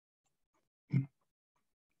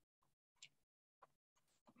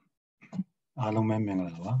Alo me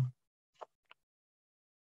mengala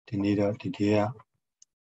Tinida Titia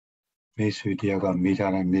Miss Vitiaga Mita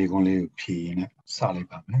and Megonli P in Sally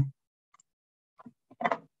Babne.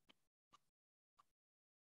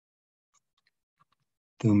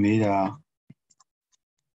 To Mita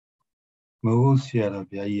Mosia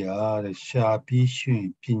of Yaya, the Shapi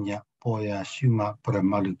Shin Pina, Poya Shuma,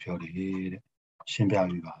 Pramalu Puri,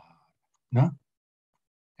 Shimbaviva. No?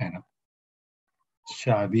 And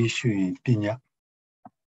Shabi Shin Pina,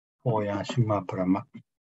 Poya Shuma Prama.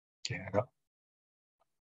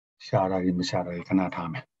 Shara in Shara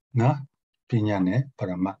Kanatame. Na Pinyane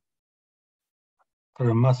Parama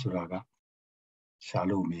Paramasuraga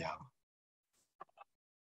Shalomia.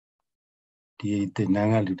 The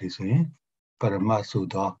Nanga Ludisi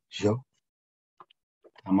Paramasuda Jo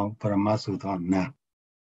Among Paramasuda Na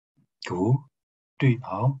Go 3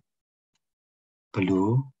 How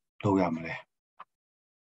Blue Logamle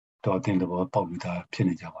Dotting the word Pavita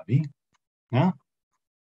Pinijavabi. Na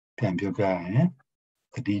Pampuga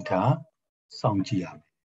the Dita Songgia.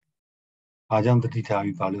 Ajam the Dita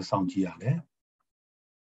Vivalu Songgia.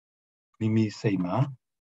 Mimi Sema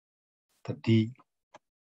the D.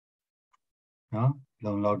 No,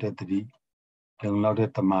 long louded the D. Long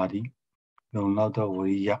louded the Madi. Long louder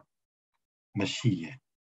Waria Machine.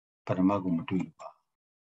 Paramagum to you.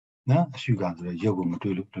 Na sugar the Yogum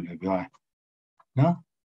to look to the guy. Na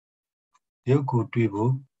Yoku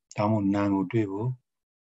Tribu, Tamu Nango Tribu,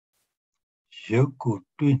 Yoku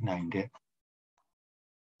 29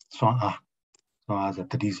 Swan A. Swan as a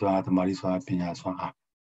Tadiswa, the Mariswa, Pina Swan A.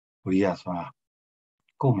 Ria Swan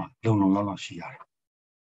Coma, Lono Shia.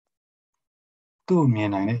 2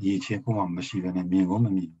 men and each Kuma machine and me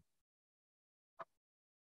woman.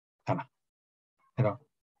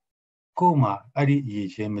 Coma, Adi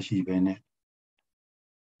each machine.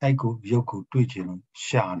 I go Yoku Twitching,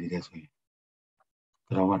 Shani this way.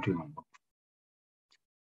 But I want to remember.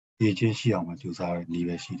 Each Shiama to our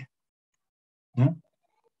Niva Sheet.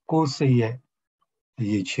 Go say ye,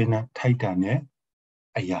 ye china Titan,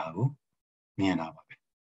 a yago, me and our.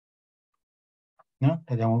 No,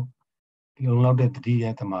 that I won't load the D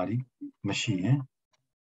at the Mari machine.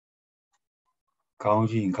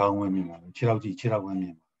 County in Cow women, Chira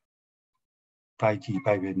women. Paiji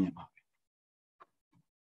by women.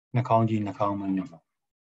 Nacounty in the cow women.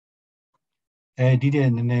 A did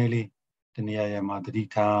in the Nelly, the near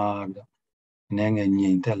Madrita, Nang and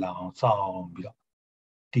Yin Tella, Sound,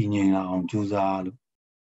 Tinin on Juzal.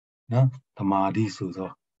 No, the Madi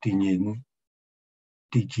Suzo, Tinimu,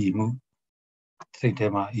 Tijimu,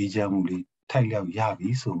 Setema, Ijamuli, Talia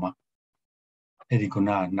Yavi Suma.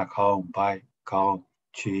 Edicona, Nakao, by Cow,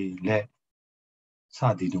 Chi, Le,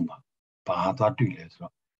 Sadiduma, Bahata Tules,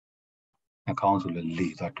 a council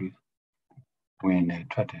leads that to when they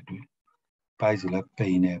treated to Paisula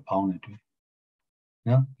pain a pound to it.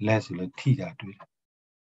 No, less will tea that to it.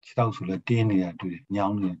 Stousula denia to it,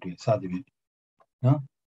 young to it, Sadibi. No,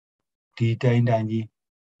 tea dandy,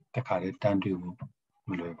 the carrot down to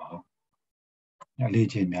Muleva. A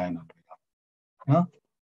legion man. No,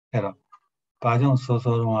 Era Pajon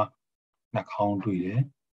Sosoroma, Nakon to it.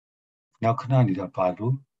 Now can a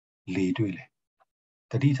padu, lay to it.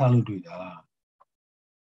 The detail to it.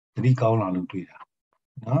 The decal to it.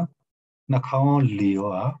 No, Nakon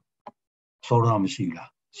Leo. Soram Shila,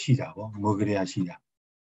 Shida, Mogria Shida.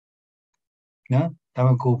 Na,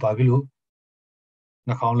 Tamako Pavilo,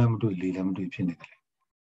 Nakalam to Lilam to Pinnacle.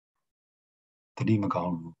 The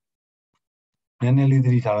Dimacon. Nenelli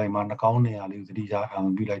the Tarama, Nakaunia, live the Dita,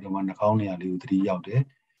 and be like the one Nakaunia, live 3 out there.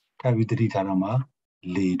 Tavi the Tarama,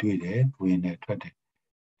 lay to it, when they treated.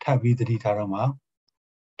 Tavi the Tarama,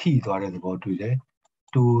 tea daughter the bottle there,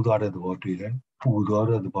 2 daughter the bottle there, 2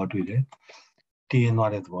 daughter the bottle there, 10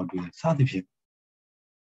 daughter the bottle there, Sadip.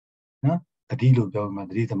 No, the deal of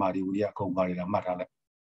Madrid, the Mari, we are combined a matter.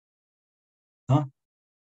 No,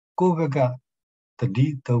 go back the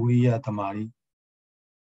D, the we are the Mari,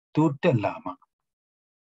 to tell Lama.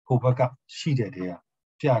 Go back up, she did here,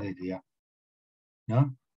 Piared here.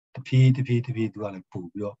 No, the P, do a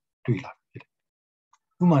pubio, do it.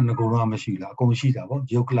 Woman go Rama Shila, Conchita, what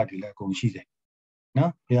Yoklati, Conchita.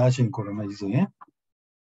 No, the Asian Coromazzo,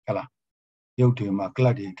 Kala, Yotu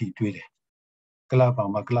Macladi, tea tweeted.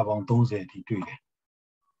 Calaba, Maclab on Tonze, tea tweeted.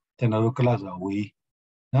 Then a localaza, we,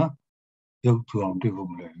 no, Yotu on Divo.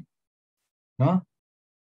 No,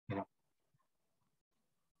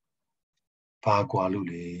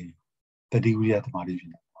 Pagualule, the degree at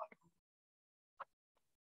Marina.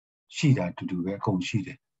 She had to do a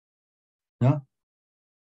conchita. No,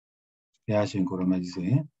 Yashin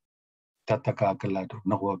Coromazzo, Tataka Calato,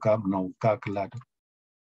 no work up, no cacalato.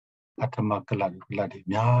 Atama Kaladi,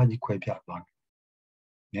 Yaji Quepia one.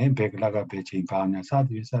 Name Beglaga Bechin Pana,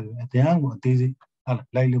 Sadi, at the young Daisy,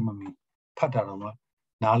 Lailumami, Patarama,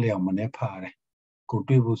 Nalia Monepare,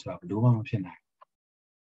 Kutubus of Luma Pina.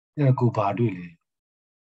 Then go Baduli.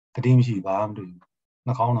 The Dimshi Bam do,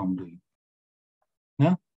 Nakonam do.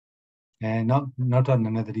 No? And not on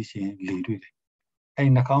another issue, lead with it.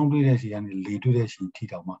 And account with it and lead to the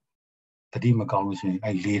Titama. The Dim account,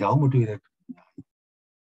 I lead out to it.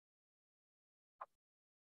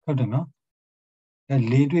 I don't know. And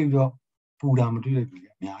lead with your Pudam to it.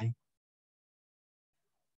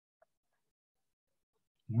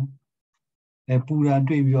 A Puda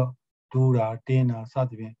to your Dura, Tena,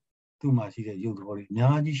 Saturday, too much is a youth body.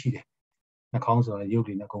 Yaji she. The council are youth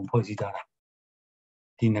in a compositor.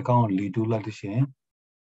 In account lead to like the same.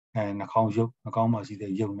 And account you, account must see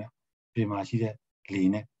the young, Pimashida,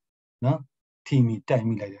 Line, no? Timmy,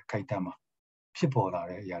 timey like a Kaitama. People are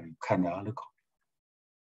a Kanda look.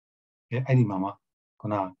 Any mamma,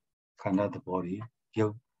 Kona, Kanda the body,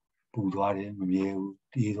 you, Pudware, Mew,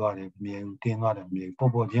 Tidware, Mew, Tenware, Mew,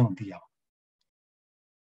 Popo, young Dia.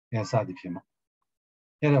 Yes, I did him.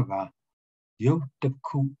 Eraba, you the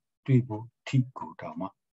coup, triple, tiku, Dhamma.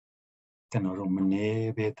 Then a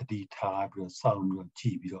Romane, the type of sound of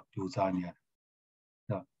Chibi of Josania.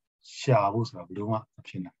 The shadows of Luma,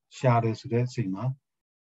 shadows of that sima.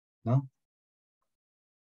 No?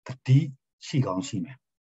 The tea, she gone she me.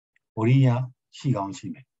 Oria, she gone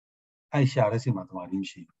she me. I shall see my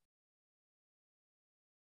she.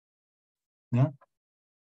 No?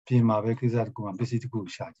 Pima Beckers at Guma visit good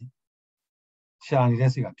shaggy. Shani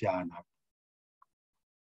Resiga Piana.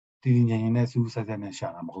 Didn't you suicide and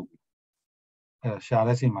Shanam Hope? Shall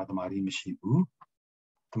I see my machine?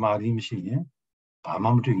 The Mari machine,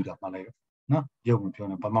 Pamam to you up my leg. No, young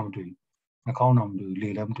Piona, Pamam to you. A condom to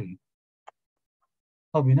lay them to you.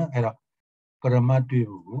 Oh, we know, era.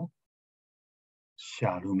 Paramatu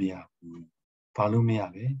Shalumia.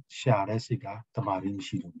 Palumia, Shalesiga, the Mari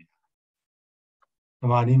machine. The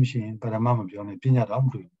Mari machine, Paramam Piona, Pina down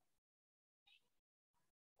to you.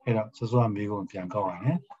 Era, so I'm big on Pianco,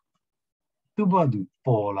 eh? Tubadu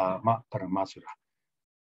Pola Paramasura.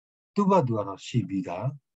 Tubadu are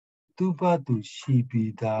Shibida. Tubadu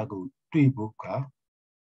Shibida go 3 booka.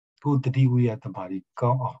 Go the Diwi at the Mari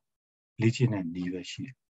go. Legion and Diva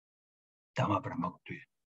she. Dhamma Paramago to it.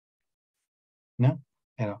 No?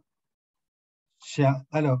 Sha,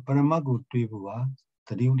 hello, Paramago Tribua,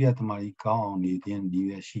 the Diwi at the Mari go on Lydian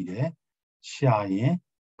Diva she there. Shaye,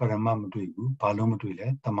 Paramam Tribu, Paloma to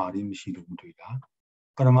it, the Mari Mishidu to it.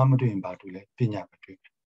 Paramam to him battle, Pina Patrick.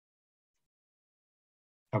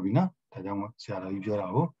 Abina, Tadama Sara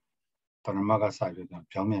Ujorao, Paramaga side of them,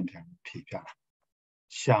 Jaman Pia.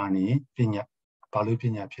 Shani, Pina, Palu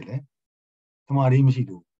Pina Pile, the Mari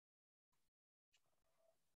Mishidu.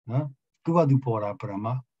 Tuba du Pora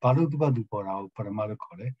Parama, Palu Tuba du Pora, Paramala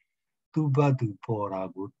Cole, Tuba du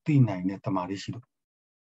Pora, good Tina in the Marishidu.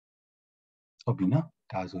 Obina,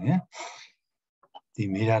 Tazo, eh? The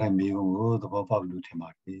Mira and Bigo, the Papa of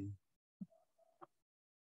Lutemaki.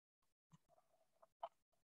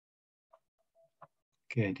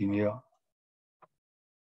 Okay, Dinio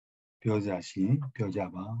Piozashi,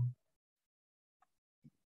 Piojaba.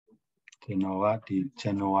 Tenova di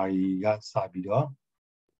January Yat Sabido.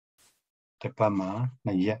 The Pama,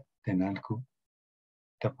 Nayet, the Nanku,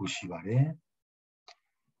 the Pushivare.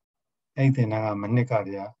 Aitena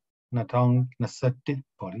Manicaria, Natong Nasati,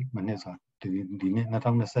 Body, Manesa, the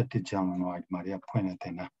Natong Nasati Jam, White Maria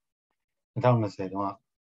Puenatena. Natong Naset,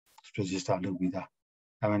 Register Lubida.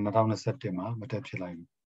 I mean, Natong Nasetima, but that's like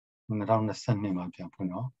Natong Nasanima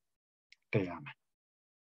Jampuno, Tayam.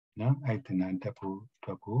 No, Aitena Tapu,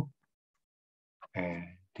 Tapu,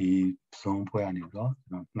 the Zone Puanigo,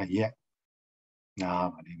 not yet.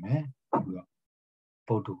 Now,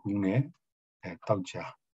 Potokune, Taucha,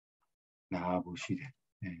 Nabushide,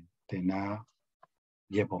 and Tena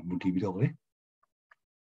Yepo Mutibido.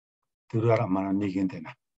 Turara Mana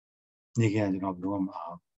Nigentena. Nigan of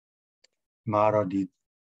Roma. Mara di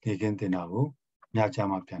Nigentenavo,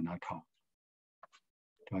 Nachama Piana Town.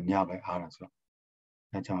 To Nyaba Araso.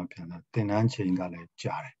 Nachama Piana, Tenanche Ingale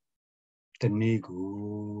Jare. The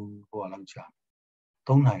Nigu Boalam Jar.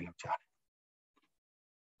 Don't I love Jar?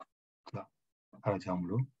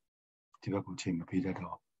 Arajamlu, Tibaku Chim Peter.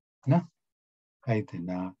 Na, I did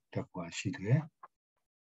not take what she did.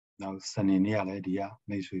 Now, Sunny near Lydia,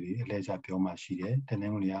 Masuri, Leja Pioma she did, the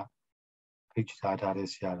Nemunia, Pitch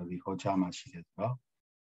Tataresia, the Hojama she did. Well,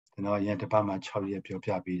 the no yet about my child, Pia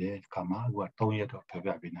Bide, Kama, who are 2 years of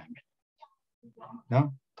Pia behind me.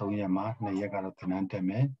 Now, Toyama, Nayaga of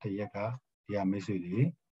Tenantame, the Yaga, Dia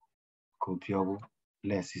Masuri, ကိုပြောဖို့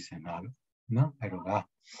လက်စီစဉ်တာလို့နော်အဲ့တော့က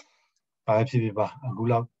ဘာဖြစ်ဖြစ်ပါအခု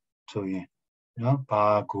လောက်ဆိုရင်နော်ဘာ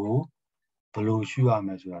ကိုဘယ်လိုရှုရမ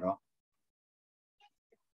လဲဆိုတော့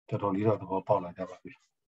တော်တော်လေးတော့သဘောပေါက်လာကြပါပြီ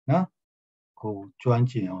နော်ကိုကျွမ်း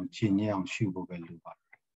ကျင်အောင်ကျင့်ကြံအောင်ရှုဖို့ပဲလိုပါတယ်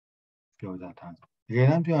ပြောကြတာတကယ်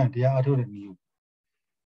တမ်းပြောရင်တရားအထုတ်တဲ့နည်း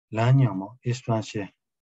လမ်းညွှန်ပေါ့ instruction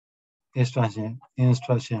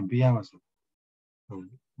ပြရမှာဆို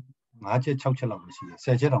5ချက်6ချက်လောက်မရှိဘူး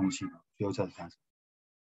10ချက်တောင်မရှိဘူးပြောကြတာဒါ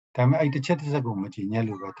ပေမဲ့အဲ့တစ်ချက်တစ်ချက်ကိုမကြည့်ညက်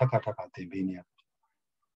လို့ပဲထပ်ခါသင်ပေးနေရတယ်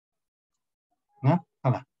နော်ဟု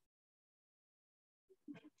တ်လား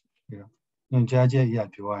ပြီးတော့ညွှန်ကြားချက်အရာ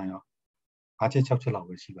ပြောရရင်တော့5ချက်6ချက်လောက်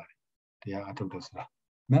ပဲရှိပါတယ်တရားအထုတ်တဲ့ဆိုတာ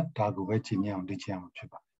နော်ဒါကိုပဲကြည့်ညက်အောင်သိချင်အောင်ဖြစ်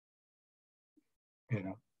ပါတယ်အဲ့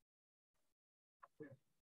တော့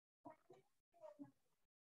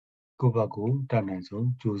ကိုယ့်ဘက်ကိုတတ်နိုင်ဆုံး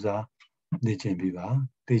ကြိုးစားနေချင်ပြီပါ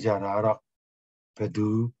သိကြတာကတော့ဘယ်သူ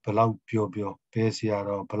ဘယ်လောက်ပြောဘယ်ဆရာ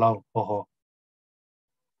တော်ဘယ်လောက်ဟော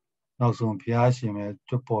နောက်ဆုံးဘုရားရှင်ပဲ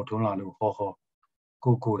ကြွပေါ်ထွန်းလာလို့ဟော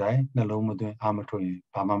ကိုယ်တိုင်နှလုံးမသွင်းအာမထုတ်ရင်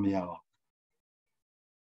ဘာမှမရပါဘူး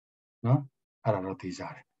နော်အဲ့ဒါတော့သိကြ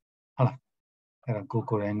တယ်ဟုတ်လားအဲ့ဒါ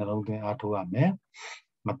ကိုယ်တိုင်နှလုံးသွင်းအားထုတ်ရမယ်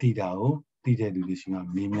မသိတာကိုသိတဲ့လူတွေရှိမှ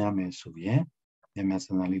မေးမြန်းမယ်ဆိုရင်မြန်ဆ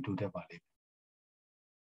န်လေးတိုးတက်ပါလိမ့်မယ်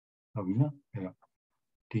ဟုတ်ပြီနော်အဲ့တော့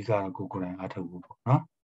ဒီကတော့ကိုယ်တိုင်အားထုတ်ဖို့ပေါ့နော်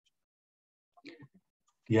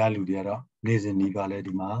တရားလူတွေကတော့နေ့စဉ်ဒီပါလဲ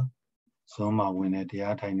ဒီမှာဇွန်မှာဝင်နေတ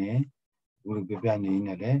ရားထိုင်နေအခုလိုပြနေ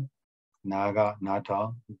နေလေနာထောင်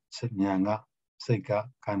ဉာဏ်ကစိတ်က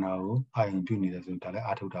ခန္ဓာကိုအာရုံပြုနေတယ်ဆိုဒါလည်း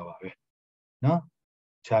အားထုတ်တာပါပဲနော်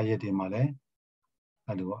ခြားရက်တွေမှာလည်း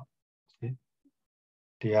အဲ့လိုပေါ့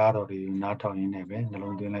တရားတော်တွေနားထောင်ရင်းနဲ့ပဲနှ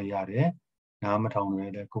လုံးသွင်းလိုက်ရတယ်နားမထောင်ရ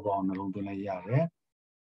တဲ့ကိုယ်ပေါင်းနှလုံးသွင်းလိုက်ရတယ်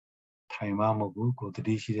ထိုင်မှမဟုတ်ဘူးကိုယ်တ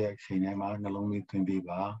တိရှိတဲ့အချိန်တိုင်းမှာနှလုံးသွင်းပေး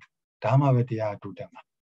ပါဒါမှပဲတရားတိုးတက်မှာ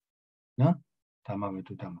နော်ဒါမှပဲ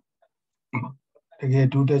တိုးတက်မှာတကယ်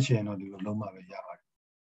တိုးတက်ချင်တော့ဒီလိုလုံးမှပဲရပါတယ်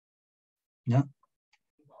နော်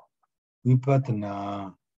ဝိပဿနာ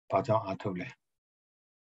ဘာကြောင့်အားထုတ်လဲ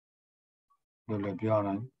လို့လည်းပြောရ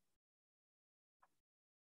အောင်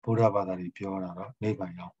ဘုရားဘာသာကြီးပြောတာတော့နိဗ္ဗာ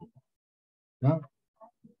န်ရောက်ဖို့နော်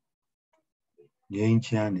ငြိမ်း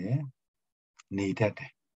ချမ်းတယ်နေတတ်တ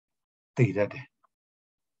ယ်သိတတ်တယ်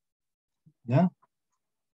နော်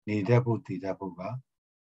နေတတ်ဖို့သိတတ်ဖို့က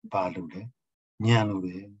ဘာလို့လဲဉာဏ်လို့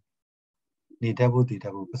ပဲနေတတ်ဖို့သိတ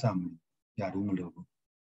တ်ဖို့ပတ်စံမရဘူးမလို့ဘူး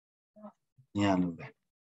ဉာဏ်လို့ပဲ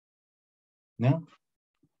နော်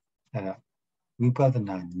အဲ့ဒါဝိပဿ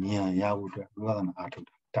နာဉာဏ်ရဖို့အတွက်ဝိပဿနာအားထုတ်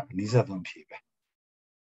တာအနည်းဆုံးဖြေပဲ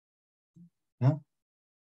နော်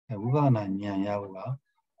ဝိပဿနာဉာဏ်ရဖို့က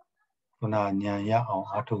ခုနဉာဏ်ရအောင်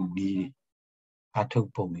အားထုတ်နည်းအားထုတ်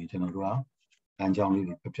ပုံတွေကျွန်တော်တို့ကလမ်းကြောင်းလေး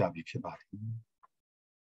တွေပြပြပြီးဖြစ်ပါတယ်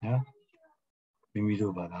နော်မိမိ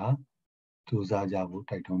တို့ဘာသာစူးစမ်းကြဖို့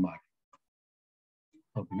တိုက်တွန်းပါတယ်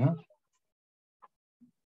ဟုတ်ပြီနော်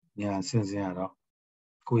ဉာဏ်စဉ်ရတော့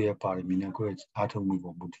ကိုယ့်ရဲ့ပါရမီနဲ့ကိုယ့်ရဲ့အားထုတ်မှု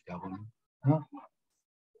ပုံမူတည်တာပေါ့နော်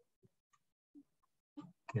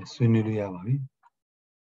ကဲဆွေးနွေးလို့ရပါပြီ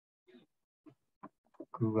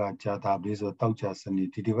ခုကကြာတာပြီးဆိုတောက်ကြစနေ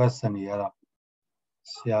ဒီဘက်စနေကတော့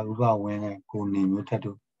ဆရာဥပဝင်းနဲ့ကိုနေမျိုးထက်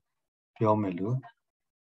တို့ပြောမယ်လို့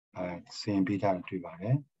စင်ပေးတာတွေ့ပါတ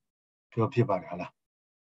ယ်ပြောဖြစ်ပါတယ်ဟာလား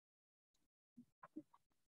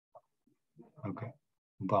ဟုတ်ကဲ့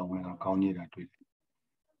ဥပဝင်းကကောင်းနေတာတွေ့တယ်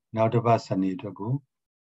နောက်တစ်ပတ်စနေအတွက်ကို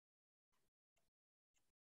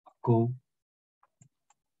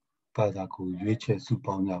ဘာသာကိုရွေးချယ်စု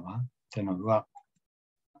ပေါင်းကြပါကျွန်တော်တို့က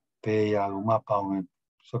ဘယ်ရာကိုမှပေါင်းဝင်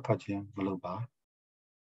ဆွတ်ဖတ်ခြင်းမလုပ်ပါ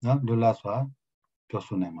နော်လွတ်လပ်စွာပြော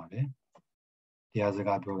ဆိုနိုင်ပါလေတရားစ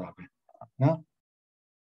ကားပြောတာပဲနော်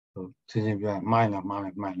ဟိုရှင်းပြောရင်မိုင်းလားမှားမ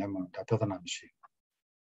ယ်မှန်လည်းမဟုတ်ဒါပြဿနာမရှိဘူး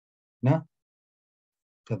နော်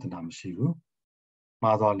ပြဿနာမရှိဘူး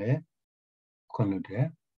မှားသွားလဲခွင့်လွတ်တယ်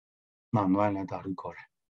မှန်သွားလဲဓာတုခေါ်တယ်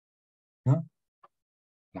နော်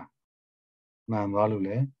မှန်သွားလို့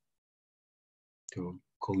လဲသူ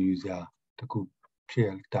ခုံယူစရာတခုဖြ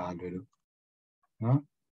စ်တာလွယ်လို့နော်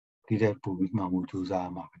ဒီတဲ့ပူပြီးမှန်မှုကြိုးစား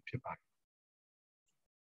မှာပဲဖြစ်ပါတယ်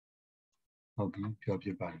ဟုတ်ပြီပြောဖြ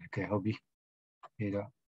စ်ပါတယ်ကဲဟုတ်ပြီအဲတော့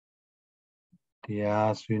တ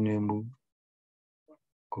ရားဆွေးနွေးမှု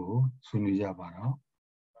ကိုဆွေးနွေးကြပါတော့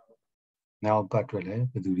နောက်ပတ်အတွက်လည်း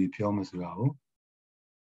ဘယ်သူတွေပြောမဆိုတာကို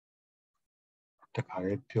တခါ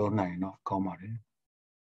လေးပြောနိုင်တော့ကောင်းပါတယ်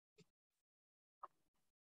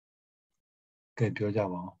ကဲပြောကြ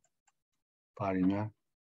ပါဦးပါရင်များ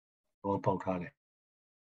ဘောပေါက်ထားတယ်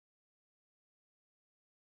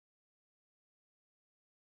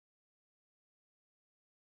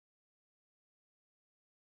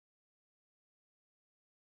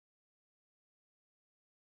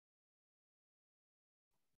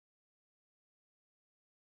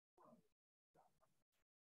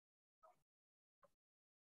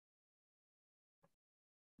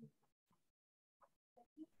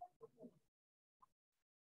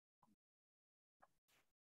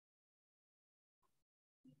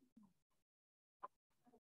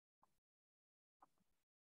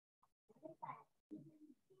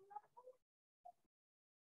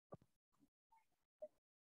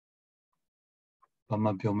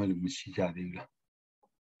Bama Piomel Mishija.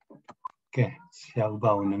 Okay,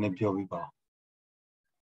 Sialba and a Pioviba.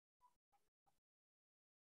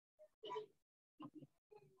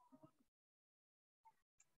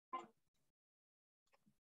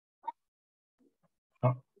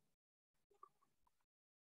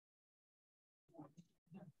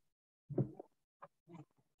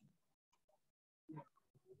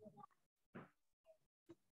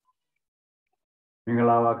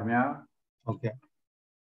 Mingalawa Kamya. Okay.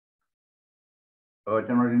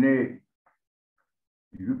 Generally,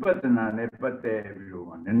 you put an nepate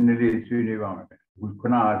view and nearly Swedish. We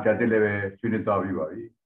cannot chat a Swedish.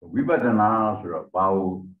 We put an answer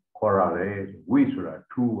about corales, we sura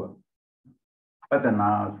two. But an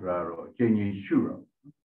answer changing sure.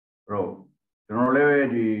 Bro,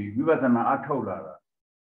 generally, we put an atola.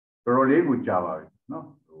 Probably good Java,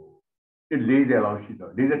 no? It lays the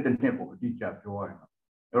Laushito, lays at the temple, teach up joy.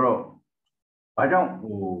 I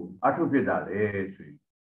don't attribute that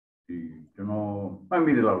you know, I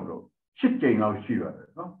mean the logo. Shitting out Shiva,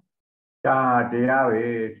 no? Ya, they are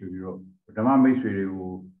to Europe. The mammy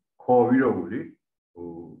will call you,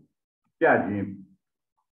 who Piagin,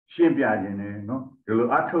 Shimpiagin, no? The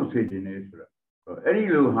little associate in Israel. So any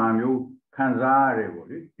little harm you can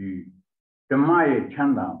the Maya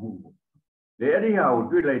Chanda who. The anyhow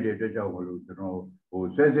related to Joe,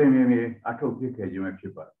 who says me, I took it as you may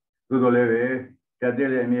keep up. To the levy,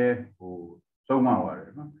 Cadele, who so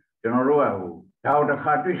much. General, who how the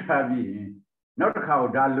country have been, not how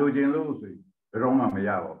that losing losing, Roma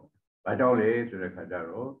Mayao. But all age to the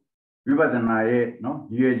Cadaro. We were the Nae, no,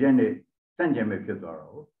 you agenda, Sanjame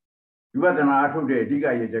Pitoro. You were the Natu de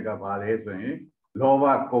Diga Yajaka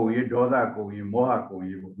Lova Koi, Doda Koi, Moha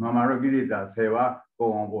Koi, Mamaragita, Seva,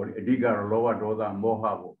 go on board, Ediga, Lova Doda,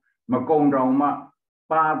 Mohavo, Macon Drama,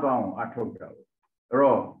 Pardon, Atoka.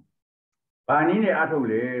 Ro. Panini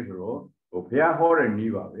Atole, Ro, Opia Hor and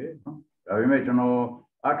Niva, I mention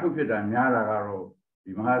Atopita, Naragaro,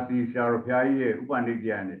 the Mahasi, Sharopia,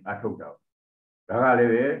 Upandian, Atoka.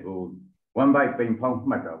 Ragaleve, one by Ping Pong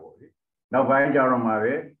Matavo. Now by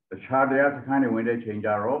Jaromave, the Chardia kind of window change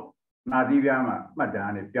our rope. Nadiviama,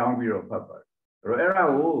 Madame, young Biro Papa. Roera,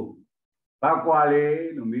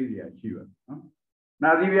 Baquale, Numidia, Chiva.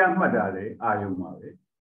 Nadivia Madale, Ayumale,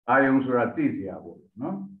 Ayum Suratizia,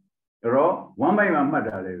 no? Ro, one by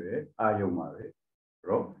Madale, Ayumale,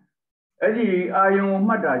 Ro. Eddie, Ayum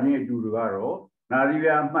Madani to Rugaro,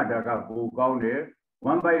 Nadivia Madaka, Bukaune,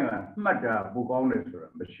 one by Mada Bukaune,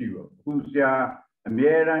 Mashiva, who's ya a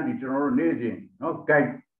mere and eternal nation, no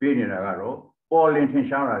guide Beniragaro. All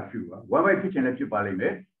intentional shoe. One by kitchen at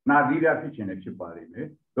Chipalime, Nadia kitchen at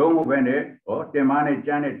Chipalime, don't win it, or Temane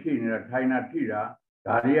Janet Tina, Taina Tira,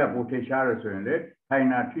 Daria Boteshara Sunday,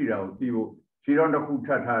 Taina Tira, Tivo, she don't know who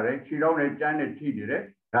Tatare, she don't let Janet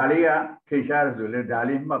Tidire, Dalia, Keshara Zule,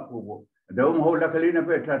 Dali Makubo, don't hold la Kalina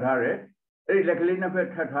Pet Tatare, Eric Lacalina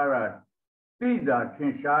Pet Tatara, Pizza,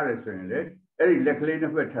 Keshara Sunday, Eric Lacalina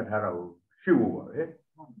Pet Tatara, shoe,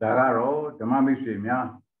 Dagaro, the Mami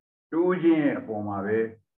Simia. Tuji upon my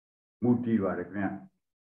way, Mutiva, the clan.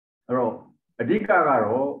 A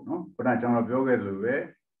dicagaro, no, but I don't know the way.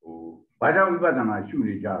 By the way, I shoot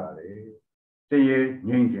each other. Say ye,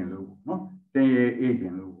 Yankin Lugo, no, say ye,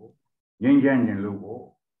 Asian Lugo, Yankin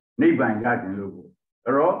Lugo, Niban Yakin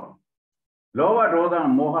Lugo. Lower Roda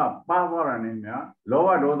Moha, Pava and Emia,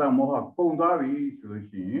 Lower Roda Moha, Pongavi,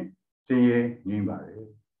 Solution, say ye, Nimbari.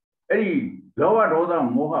 Eddie, Lower Roda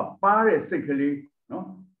Moha, Pare sickly,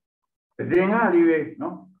 no. The Dinga,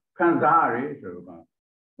 no, Kanzari,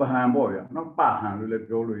 Bahan Boya, no Pahan, let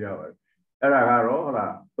go to Yawa.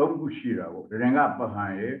 Eragaro, Dombushira, the Ringa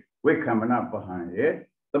behind, Wickham up behind it,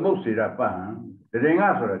 the Mosira Pahan, the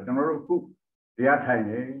Ringa, General Cook, the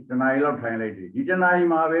Atine, the Nile Tine lady, you deny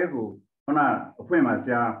my vehicle, when I famous,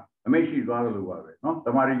 a Macy Guadalupe, no,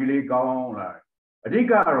 the Marigli Gong, a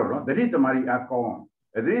Digaro, the Rita Marie Acon,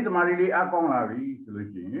 a Rita Marie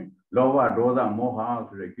Acon, Lova Doda Moha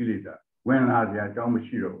to the Kilita. When has ya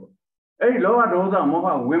Jamashiro? A lower doza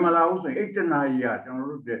moha, women house, 8 and 9 years,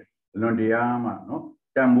 Londiama, no,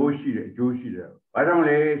 Tambushi, Joshi. I don't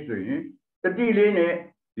lay so in the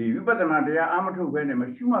Dilene, the Vipatanadia amateur when a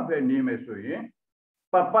Mashuma name is so in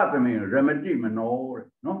Papa, remedy,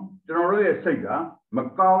 no, generally a cigar,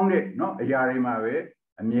 Macaune, no, a Yarimave,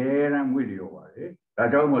 and near and with you.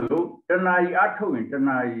 That almost Tanai Ato in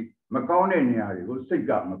Tanai, Macaune, Yari, will sig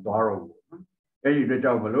up Mataro. Eddie the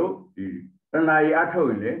Javalo, the Tanai Ato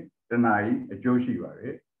in it, Tanai, a Joshi,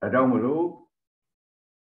 a Damolo.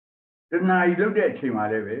 Tanai looked at him, I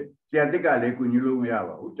leve, Siatica le Cunilu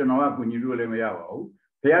Meavo, Genoa Cunilu Meavo,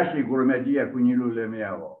 Piashi Gourmedia Cunilu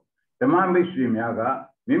Meavo, Dhamma Mishri Miaga,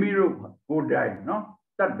 Mimiru Kodai, no?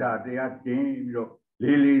 Tada, they are king,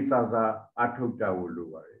 Lili Sasa, Atuta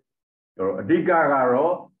Uluari.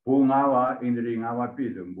 Digagaro, Bungawa, in the ring our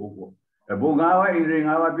piece of Bugo. A Bungawa in the ring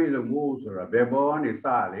our piece of Moose or a Bebon is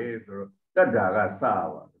Sales or Tada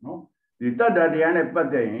Sawa, no? The Tada Diana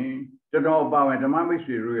Pate, the no bow and the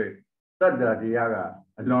Mamishi, Tada Diaga,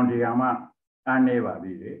 along the Yama, and never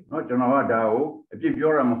be, not to know Dao, if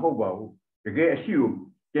you're a Hobo, the gay shoe.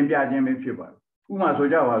 Jembia Jemmy Chiba. Uma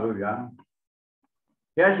Soja Wazuya.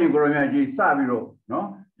 Yashin Goromaji Sabiro,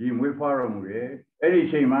 no? Jim Wifarum, Eddie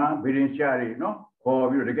Shema, Bidding Shari, no?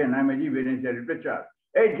 Or you again, I'm a Bidding Shari Richard.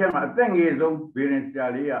 A Chema, thing is, Bidding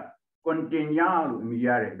Sharia, Continial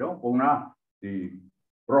Miare, no? Una, the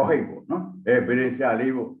Rohebo, no? A Bidding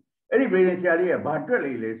Shalivo. Eddie Bidding Sharia, but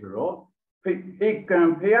really later, it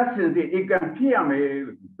can pay us in the, it can peer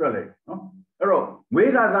me, no?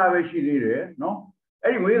 Where are she did, no?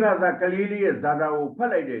 Anyway, that's a Kalili is that I will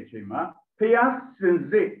play the Chima. Pias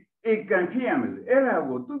since it can hear me. Era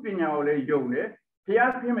go to Pinyale Yone,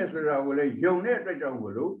 Pias Pimes will a Yone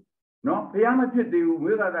Rajawulu. No, Piana Pit, the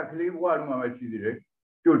without a clean one, Mamma Chidire,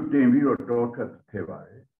 to Timmy or daughter Teva.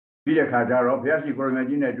 Peter Cadaro, Piasi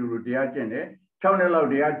Coromagina to Diagene, Chanel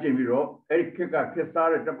de Ajimiro, Eric Kika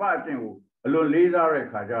Kessar, the Bajingo, alone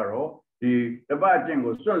Lizar Cadaro, the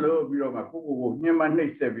Bajingo, Solo, Biro Makugo, Niman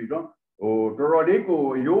Nesevido. Oh,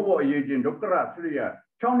 Torodico, Yobo agent, Doctor Syria,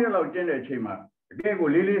 Chonel Gene Chima, Gego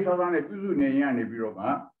Lily Southern Puzunian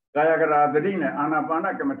Biroma, Gayagara, the Dina,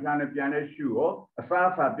 Anapana, Kamatana Piana Shoe,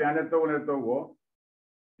 Asasa, Piana Tone Togo,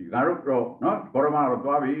 Garupro, no, Coromaro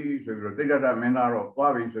Tuavi, so you take that Menaro,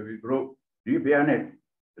 Tuavi, so we grow, the pianet,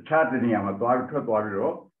 the Chataniama,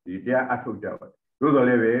 Tuaviro, the Dia Atuja, to the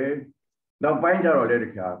levy, the Binder or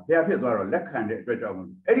Ledica, Piafis or Leckhand,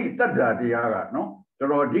 Eddie Tada, Diaga, no? The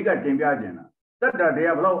Rodiga Timbiagena. That they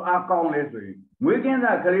have low account lessly. We can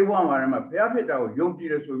that Kaliwan, a Piafita, Yogi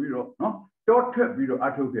Suviro, no? Don't trip video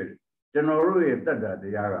atoke. Generally, that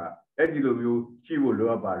they are Edilu, she will do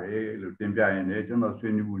about it, Timbia and General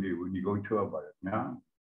Swinny when you go to about it. Yeah.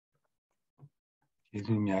 Is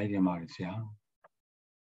in the idea, Marcia.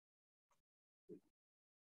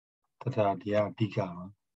 Tata dia Dika,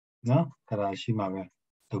 no? Tarashima,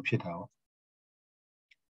 Topshita.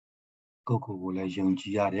 Coco will a young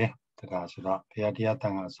Giade, Tarasura, Piadia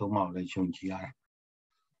Tanga, so much like young Giade.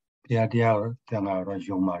 Piadia Tanga,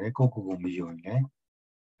 Rajon Mare, Coco will be young, eh?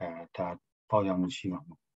 That Poyamushima,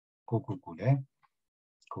 Coco Gule,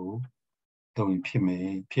 Go, doing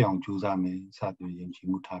Pime, Pion Juzame, Sadu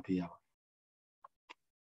Yamutapia.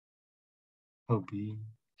 Hopi,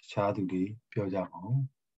 Shadudi, Piojamo.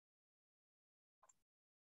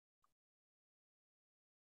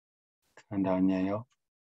 And Daniel.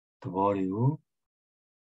 The body who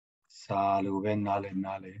Saluven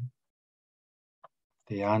Nale,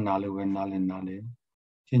 the Analuven Nale,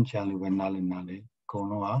 Chinchaluven Nale,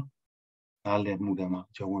 Konoa, Nale Mudama,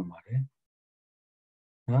 Jawamare,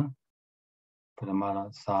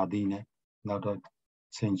 Pramara Sardine, not a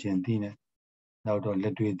Sentient, not a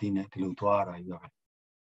Letuidine, Lutuara, you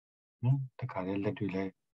have the Kare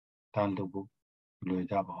Letule, Tandubu,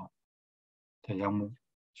 Luejaba, Tayamu.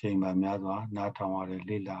 Chamber Miazwa, Nataware,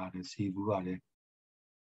 Lila, the Sibuare,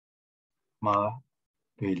 Ma,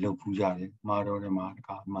 the Lopujare, Maro de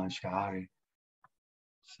Marca, Manshare,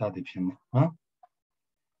 Sadipim, huh?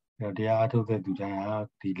 The art of the Dujaya,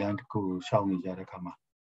 the land cool, Shawnee Jarakama.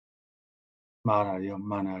 Marario,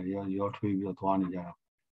 Manario, your tree, your Twanija.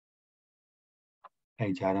 A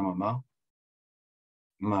Jaramama,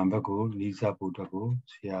 Mambago, Lisa Putago,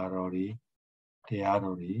 Siarori,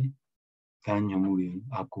 Tiarori. Kanyamuri,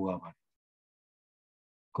 Akuava.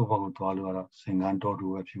 Kovago to Alua, Singanto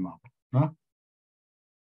to Epima, no?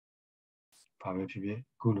 Pavepi,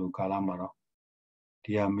 Kulu Kalamara,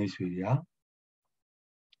 Tia Misuria,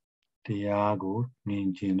 Tiago,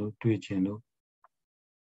 Ninjino, Twitchino,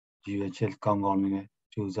 GHL Kangomine,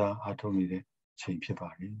 Juza Atomide,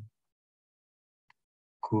 Chimpari.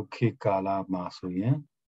 Kuki Kala Masuya,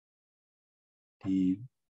 the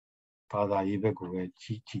Pada Ibeco,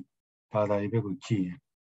 Chichi. Pada Ibeco Chi,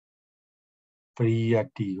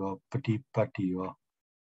 Priati or Petit Patio,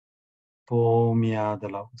 Pomia the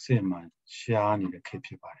Law Seaman, Shani the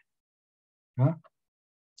Kipibai.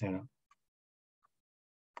 Huh?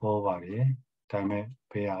 Povari, Time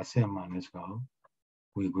Pea Seaman as well.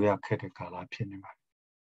 We are Katakala Pinima.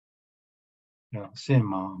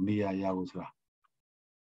 Sema Mia Yauzra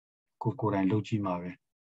Kukuran Luchi Mare,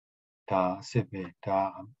 Ta Sepe,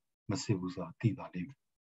 Ta Masibuza, Tibalim.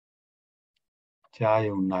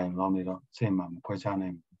 Chayo nine long same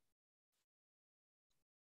question.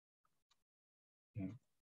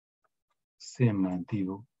 စစ်မှန်သိ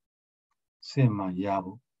ဖို့စစ်မှန်ရ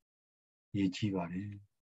ဖို့ရည်ကြီးပါတယ်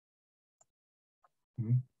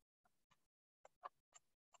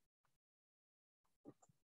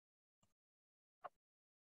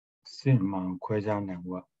စစ်မှန်ခွဲခြားနိုင်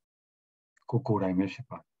ဖို့ကိုယ်တိုင်ပဲဖြစ်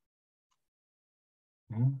ပါ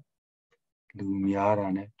တယ်လူများတာ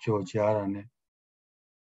နဲ့ကြော်ကြားတာနဲ့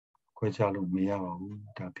ခွဲခြားလို့မရပါဘူး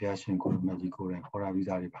ဒါဘုရားရှင်ကိုယ်တော်ကြီးကိုယ်တိုင်ခေါ်ရပြီး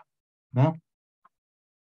သားတွေပါနော်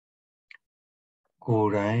ကိုယ်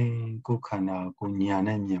တိုင်ကိုယ်ခန္ဓာကိုညာ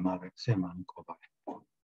နဲ့မြင်မှာပဲစစ်မှန်ခေါ်ပါတယ်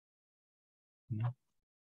နော်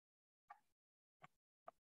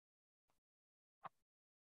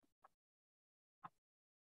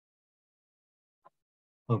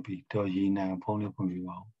ဟုတ်ပြီတော့ရည်နံဖုံးလေးဖွင့်ပြ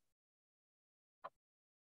ပါဦး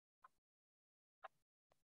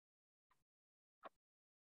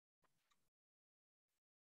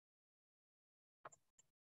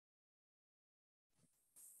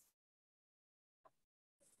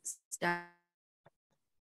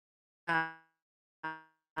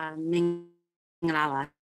မင်္ဂလာပါ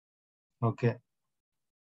ဟုတ်ကဲ့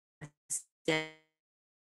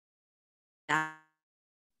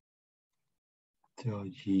တော့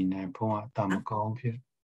ရည်နံဖုံးအတမကောင်းဖြစ်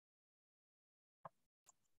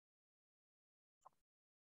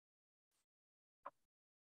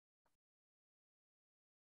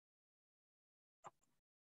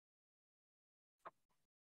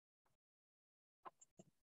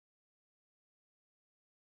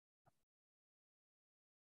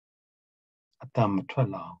အတမထွက်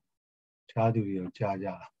လာအောင်ချားသူတွေရောကြားကြ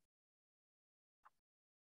လား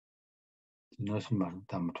ကျွန်တော်ရှိမှတော့အ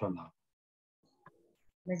တမထွက်လာ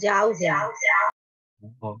မကြောက်ဆရာ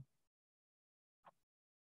ဟုတ်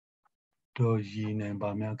တော့ရည်နံပါ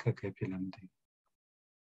များခက်ခဲဖြစ်လည်းမသိ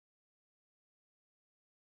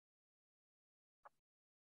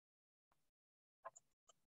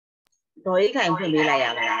ဒေါ်ရိခိုင်ဖွင့်ပေးလိုက်ရ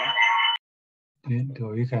မလား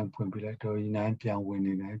ဒေါ်ရိခိုင်ဖွင့်ပေးလိုက်ဒေါ်ရည်နံပြန်ဝင်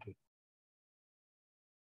နေတယ်တွေ့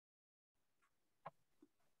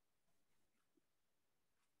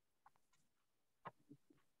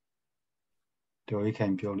ဒေါ်ရိခို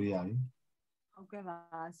င်ပြောလို့ရပြီဟုတ်ကဲ့ပါ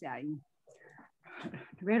ဆရာကြီး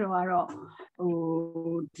တပည့်တော်ကတော့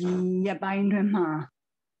ဒီရက်ပိုင်းတွင်မှာ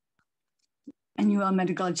annual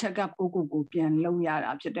medical check-up ကိုပြန်လုပ်ရ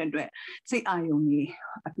တာဖြစ်တဲ့အတွက်စိတ်အာရုံကြီး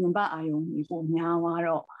အပြင်ပအာရုံကြီးပိုများသွား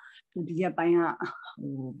တော့ဒီရက်ပိုင်းက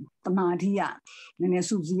တမာတိကနည်းနည်း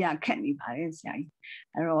စုစည်းရခက်နေပါတယ်ဆရာကြီး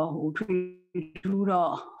အဲ့တော့ထွေထူး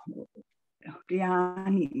တော့တရား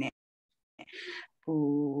အနေနဲ့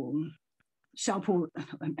ရှောက်ဖို့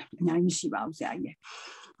အများကြီးရှိပါဘူးဆရာကြီး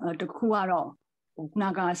တခုကတော့ခုန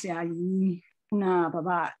ကဆရာကြီးခုနဘဘ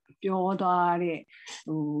ပြောသွားတဲ့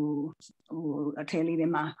အထည်လေးတွေ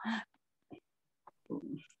မှာ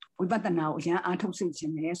ဝိပဿနာကိုအရန်အားထုတ်စေခြ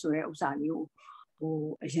င်းနဲ့ဆိုတဲ့ဥစ္စာလေးကို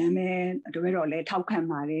အရန်ပဲတပည့်တော်လည်းထောက်ခံ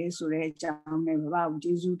ပါတယ်ဆိုတဲ့အကြောင်းနဲ့ဘဘကို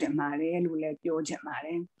ကျေးဇူးတင်ပါတယ်လို့လည်းပြောချင်ပါတ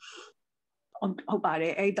ယ်ဟုတ်ပါတ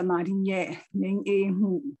ယ်အဲ့တမာတိရဲ့ငြိမ်းအေး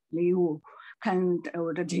မှုလေးကိုခံ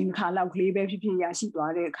တစ်ချိန်တစ်ခါလောက်ကလေးပဲဖြစ်ဖြစ်ရရှိ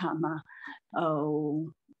သွားတဲ့အခါမှာ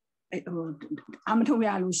အမထုတ်ရ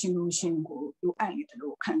လို့ရှင်ကိုလိုအပ်ရတယ်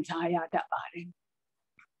လို့ခံစားရတတ်ပါတယ်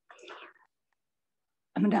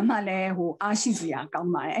အမှန်တမ်းမှလည်းအားရှိစရာကော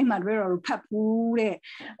င်းပါတယ်အဲ့မှာတွေ့တော့ဖတ်ဖူးတဲ့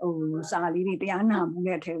စာလေးတွေတရားနာမှု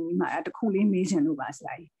တဲ့အထက်ကြီးမှာတခုလေးမေးချင်လို့ပါဆ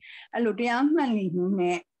ရာကြီးအဲ့လိုတရားမှတ်နေမှု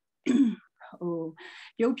နဲ့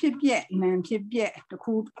ရုပ်ဖြစ်ပြက်နာမ်ဖြစ်ပြက်တစ်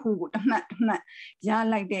ခုကိုတမှတ်ရ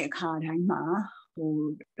လိုက်တဲ့အခါတိုင်းမှာ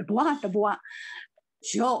တဘွား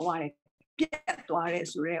ရော့သွားတယ်ပြက်သွားတယ်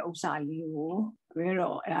ဆိုတဲ့ဥစ္စာလေးကိုဘယ်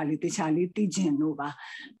တော့အဲ့ဒါလေးတခြားလေးသိချင်လို့ပါ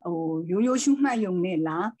ရိုးရိုးရှုမှတ်ယုံနဲ့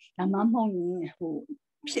လားဒါမှမဟုတ်ရင်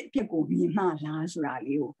ဖြစ်ပြက်ကိုမြင်မှလားဆိုတာ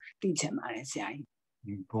လေးကိုသိချင်ပါတယ်ဆရာကြီး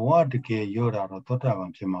ဘဝတကယ်ရော့တာတော့သောတာပ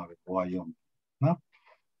န်ဖြစ်မှာပဲဘဝရော့နော်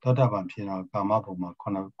သောတာပန်ဖြစ်တော့ကာမဘုံမှာ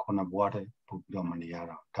ခုနဘဝတည်းပို့ပြီးတော့မနေရ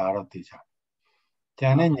တော့ဒါကတော့သိကြကြံ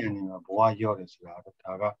တဲ့ဉာဏ်တွေမှာဘဝရော့တယ်ဆိုတာတော့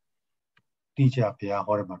ဒါကတိကျဘုရား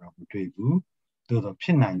ဟောတဲ့မှာတော့မတွေ့ဘူးသို့တော့ဖြ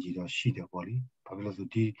စ်နိုင်ကြတော့ရှိတယ်ပေါ့လေဘာဖြစ်လို့ဆို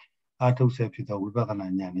ဒီအာထုတ်ဆက်ဖြစ်သောဝိပဿနာ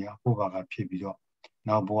ဉာဏ်တွေအဖို့ဘာကဖြစ်ပြီးတော့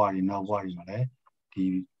နောက်ဘဝတွေမှာလည်းဒီ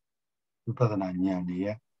ဝိပဿနာဉာဏ်တွေ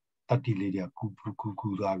ရဲ့တတိလေးတွေကကူ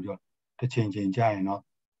သွားပြီးတော့တစ်ချိန်ကြာရင်တော့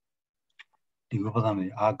ဒီဝိပဿနာတွေ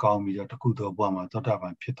အားကောင်းပြီးတော့တခုသောဘဝမှာသောတာပ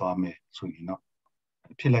န်ဖြစ်သွားမယ်ဆိုရင်တော့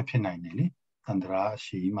ဖြစ်လည်းဖြစ်နိုင်တယ်လေသန္တရာအ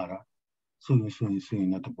ရှိမှာတော့ဆိုရင်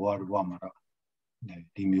တော့တဘဝမှာတော့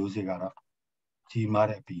ဒီမျိုးစေ့ကတော့ကြီးမား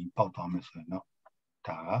တဲ့အပြီးပေါက်သွားမယ်ဆိုရင်တော့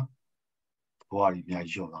ဒါကဘဝကြီးများ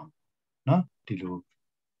ရော့သွားမယ်နော်ဒီလို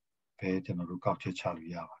ပဲကျွန်တော်တို့ကောက်ချက်ချလို့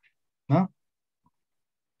ရပါတယ်နော်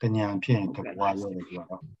တဉာဏ်ဖြစ်ရင်တဘဝရော့တယ်ဆို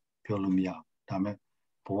တော့ပြောလို့မရဘူးဒါပေမဲ့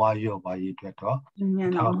ဘဝရော့ပါရေးအတွက်တော့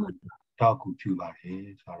တောက်ကူပြုပါတယ်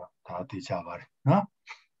ဆိုတော့ဒါသိကြပါတယ်နော်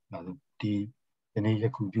ဒါဆိုဒီနေ့ယ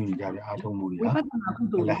ခုပြုနေကြတဲ့အားထုတ်မှုတွေကအ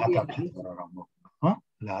လဟတဖြစ်သွားတာမဟုတ်ဘူးနော်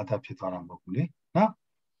အလဟတဖြစ်သွားတာမဟုတ်ဘူးလေနော်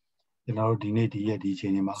ကျွန်တော်တို့ဒီနေ့ဒီရက်ဒီအချိ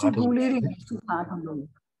န်တွေမှာအားထုတ်လေးတွေစုထားထားလို့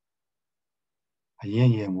အရင်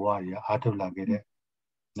ဘဝတွေကအားထုတ်လာခဲ့တဲ့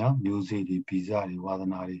နော်မျိုးစေ့တွေဗီဇတွေဝါသ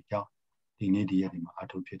နာတွေကြောင့်ဒီနေ့ဒီရက်တွေမှာအား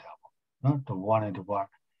ထုတ်ဖြစ်တာပေါ့နော်တဘဝနဲ့တဘဝ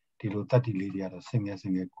ဒီလိုတတ္တိလေးတွေကတော့ဆင်ငယ်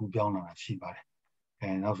ကူးပြောင်းလာတာရှိပါတယ်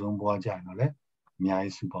နောက်ဆုံးဘဝကြရင်တော့လည်းအများ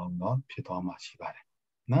ကြီးစုပေါင်းတော့ဖြစ်သွားမှာရှိပါတယ်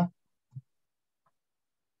နော်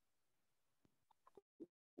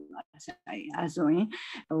အဲဆိုရင်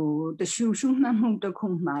တရှုရှုမှတ်မှုတစ်ခု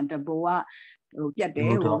မှတဘောကပြတ်တယ်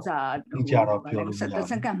ကြတော့ပြောလို့ရတယ်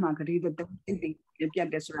စက္ကန့်မှကလေးတစ်ပြတ်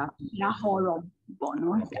တယ်ဆိုတာလာဟောတော့ပေါ့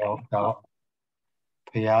နော်တော့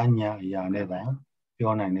ဖျားညာအရာနဲ့ပါ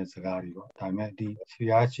ပြောနိုင်တဲ့စကားတွေပေါ့ဒါပေမဲ့ဒီ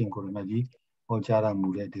ဖျားရှင်ကိုရမကြီးဟောကြားတော်မူ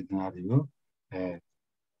တဲ့ဒေသနာတွေကို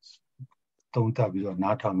သုံးသပ်ပြီးတော့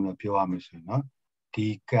နားထောင်ပြီးတော့ပြောရမယ်ဆိုရင်နော်ဒီ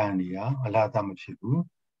ကံတွေကအလားတမဖြစ်ဘူး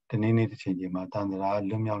တနေ့နေ့တစ်ချိန်ချိန်မှာတန်ត្រာ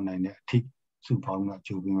လွတ်မြောက်နိုင်တဲ့အထိစုပေါင်းတော့အ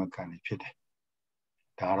ကျိုးပေးမဲ့ကံတွေဖြစ်တယ်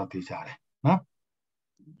ဒါကတော့သိကြတယ်နော်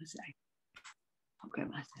ဟုတ်ကဲ့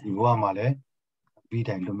ပါဆရာဒီဘဝမှာလည်းပြီး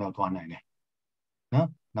တိုင်းလွတ်မြောက်သွားနိုင်တယ်နော်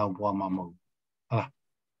နောက်ဘဝမှာမဟုတ်ဟုတ်လား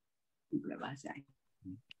ဟုတ်ကဲ့ပါဆရာ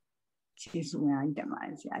ကျေးဇူးများတင်ပါ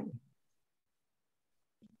တယ်ဆရာကြီး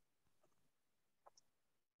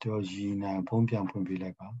တော်ရီနာဖုံးပြန်ဖွင့်ပေး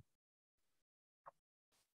လိုက်ပါ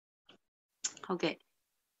ဟုတ်ကဲ့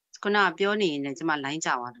ခုနကပြောနေရင်လည်းကျမလိုင်းကြ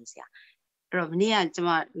သွားလို့ဆရာအဲ့တော့မနေ့ကကျမ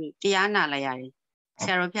တရားနာလိုက်ရတယ်ဆ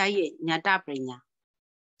ရာတော်ဖျားကြီးညာတပရိညာ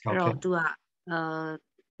အဲ့တော့သူက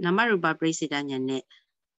နမရူပပရိစေတညာနဲ့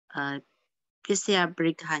ပစ္စယပ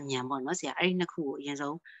ရိက္ခညာပေါ့နော်ဆရာအဲ့ဒီနှစ်ခုကိုအရင်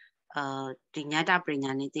ဆုံးဒီညာတပရိ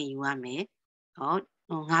ညာနဲ့သင်ယူရမယ်ဟော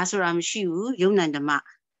ငါဆိုတာမရှိဘူးယုံနံဓမ္မ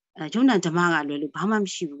ယုံနံဓမ္မကလွယ်လို့ဘာမှမ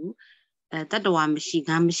ရှိဘူးတတ္တဝါမရှိ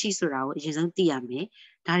ငါမရှိဆိုတာကိုအရင်ဆုံးသိရမယ်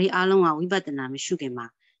ဒါတွေအားလုံးကဝိပဿနာမရှိခင်မှာ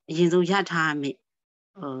အရင်ဆုံးရထားရမယ်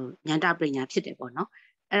ဉာဏ်တပညာဖြစ်တယ်ပေါ့နော်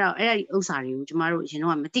အဲ့တော့အဲ့ဒီဥစ္စာတွေကိုကျမတို့အရင်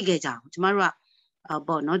တော့မသိခဲ့ကြဘူးကျမတို့က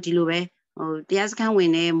ပေါ့နော်ဒီလိုပဲတရားစခန်းဝ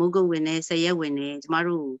င်နေမိုးကုတ်ဝင်နေဆယ်ရက်ဝင်နေကျမ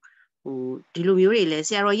တို့ဒီလိုမျိုးတွေလဲဆ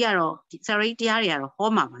ရာတော်ကြီးကတော့ဆရာတော်ကြီးတရားတွေကတော့ဟော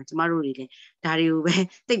မှာပါကျမတို့တွေလည်းဒါတွေကိုပဲ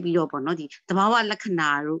သိပြီးတော့ပေါ့နော်ဒီသဘာဝလက္ခဏာ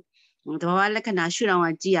တို့သဘာဝလက္ခဏာရှုထောင့်က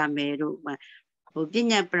ကြည့်ရမယ်တို့ပ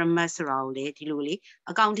ညာပရမတ်ဆိုတာကိုလေဒီလိုလေ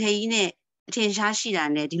အကောင့်ထဲကြီးနဲ့အထင်ရှားရှိတာ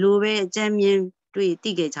နဲ့ဒီလိုပဲအကြမ်းမြင်တွေ့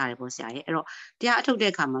သိခဲ့ကြတယ်ပေါ့ဆရာရဲ့အဲ့တော့တရားအထုတ်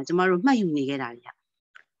တဲ့အခါမှာကျမတို့မှတ်ယူနေခဲ့တာတွေက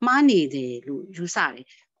မှားနေတယ်လို့ယူဆတယ်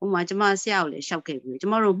ဟိုမှာကျမဆရာကိုလည်းရှောက်ခဲ့ပြီးကျ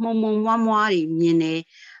မတို့မှုံမွားမွားတွေမြင်တယ်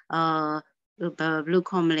ဘယ်လို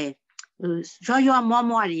ခေါ်မလဲရွာမွား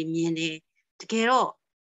မွားတွေမြင်တယ်တကယ်တော့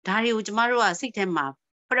ဒါတွေကိုကျမတို့ကစိတ်ထဲမှာ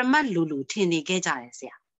ပရမတ်လူထင်နေခဲ့ကြတယ်ဆ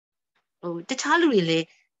ရာတခြားလူတွေလည်း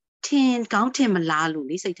ထင်ကောင်းထင်မလားလို့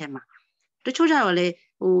လေစိတ်ထဲမှာတချို့ကြတော့လေ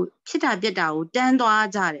ဖြစ်တာပြက်တာကိုတန်းသွား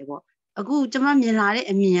ကြတယ်ပေါ့အခုကျမမြင်လာတဲ့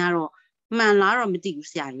အမြင်ကတော့မှန်လားတော့မသိဘူး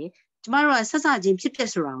ဆရာကြီးကျမတို့ကဆက်စချင်းဖြစ်ဖြစ်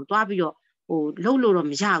ဆိုတာကိုသွားပြီးတော့လှုပ်လို့တော့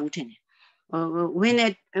မရဘူးထင်တယ်ဝင်နေ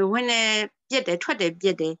ပြက်တယ်ထွက်တယ်ပြ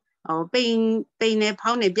က်တယ်ပိန်နေဖော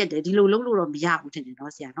င်းနေပြက်တယ်ဒီလိုလှုပ်လို့တော့မရဘူးထင်တယ်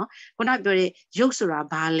နော်ဆရာနော်ခုနပြောတဲ့ရုပ်ဆိုတာ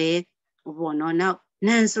ဘာလဲပေါ့နော်နောက်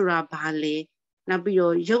နာမ်ဆိုတာဘာလဲနောက်ပြီး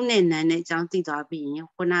တော့ရုပ်နဲ့နာမ်နဲ့အကြောင်းသိသွားပြီးရင်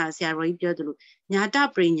ခုနဆရာတော်ကြီးပြောသလိုညာတ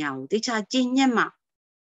ပရိညာကိုတခြားကျင့်ညက်မှ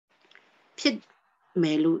ဖြစ်မ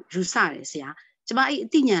ယ်လို့ယူဆတယ်ဆရာကျမအဲ့အ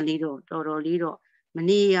သိဉာဏ်လေးတော့တော်တော်လေးတော့မ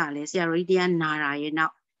နေ့ကလည်းဆရာတော်ကြီးတရားနာတာရဲ့နော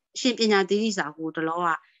က်အရှင်ပညာသီရိစာဟိုတလောက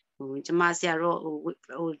ကျမဆရာတော်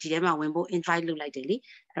ဒီထဲမှာဝင်ဖို့ invite လုပ်လိုက်တယ်လေ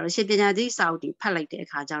အဲ့တော့အရှင်ပညာသီရိစာကိုဒီဖတ်လိုက်တဲ့အ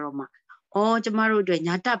ခါကျတော့မှကျမတို့အတွက်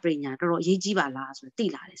ညာတပရိညာတော်တော်အရေးကြီးပါလားဆိုသိ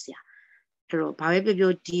လာတယ်ဆရာအဲ့တော့ဘာပဲ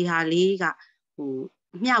ပြောဒီဟာလေးက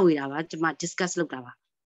မျှဝေတာပါကျမ discuss လုပ်တာပါ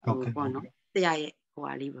ပေါ့နော်ဆရာရဲ့ဟို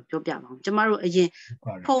ဟာလေးပြောပြပါအောင်ကျမတို့အရင်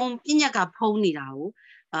ဖုံပညာကဖုံနေတာကို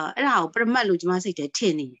အဲ့ဒါကိုပရမတ်လို့ကျမစိတ်ထဲထ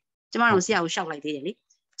င်နေတယ်ကျမတို့ဆရာကိုရှောက်လိုက်သေးတယ်လေ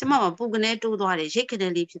ကျမကပူကနေတိုးသွားတယ်ရိတ်ခ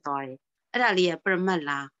နဲ့လေးဖြစ်သွားတယ်အဲ့ဒါလေးကပရမတ်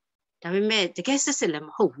လားဒါပေမဲ့တကယ်စစ်လည်းမ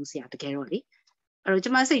ဟုတ်ဘူးဆရာတကယ်တော့လေအဲ့တော့ကျ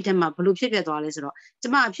မစိတ်ထဲမှာဘလို့ဖြစ်ပြသွားလဲဆိုတော့ကျ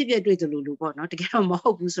မဖြစ်ပြတွေ့သလိုလိုပေါ့နော်တကယ်တော့မဟု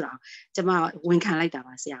တ်ဘူးဆိုတာကျမဝန်ခံလိုက်တာ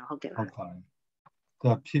ပါဆရာဟုတ်ကဲ့ပါဟုတ်ပါတယ်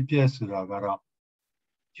ဒါဖြစ်ပြဆိုတာကတော့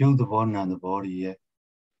ရုပ်သဘောနာမ်သဘောတွေရဲ့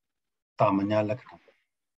တာမညာလက္ခဏာ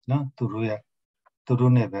နော်သူ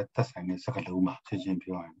တို့နဲ့ပဲသက်ဆိုင်တဲ့စကားလုံးပါရှင်းရှင်း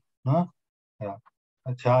ပြောရရင်နော်အဲ့ဒါ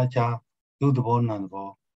အခြားရုပ်သဘောနာမ်သဘော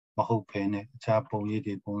မဟုတ်ဘဲနဲ့အခြားပုံရိပ်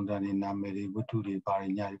တွေပုံစံတွေနာမည်တွေဝတ္ထုတွေပါရ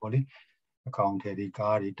ညာတွေပေါ့လေအကောင်ထဲတွေ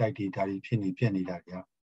ကားတွေတိုက်တွေဒါတွေဖြစ်နေတာကြ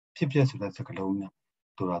ဖြစ်ပြဆိုတဲ့စကားလုံးနဲ့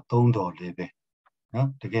သူကသုံးတော်လေးပဲနော်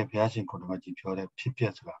တကယ်ဘုရားရှင်ကိုယ်တော်ကြီးပြောတဲ့ဖြစ်ပြ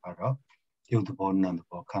ဆိုတာကတော့ရုပ်သဘောနာမ်သ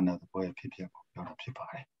ဘောခန္ဓာသဘောရဲ့ဖြစ်ပြကိုပြောတာဖြစ်ပါ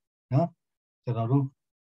တယ်နော်ကျွန်တော်တို့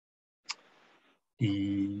ဒီ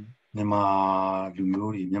မြန်မာလူ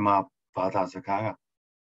မျိုးတွေမြန်မာဘာသာစကားက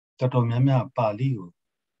တော်တော်များများပါဠိ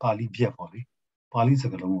ပြက်ပေါ့လေပါဠိစ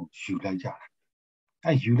ကားလုံးကိုယူလိုက်ကြတယ်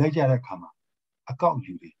အဲယူလိုက်ကြတဲ့အခါမှာအကောက်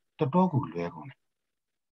ယူတွေတော်တော်ကိုလွဲကုန်တယ်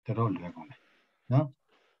တော်တော်လွဲကုန်တယ်နော်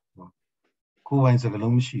ကိုယ်ပိုင်စကား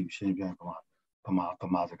လုံးမရှိဘူးရှင်းပြပါဗ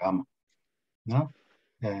မာစကားမှာနော်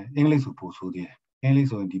အင်္ဂလိပ်ဆိုပို့ဆိုသေးတယ်အင်္ဂလိပ်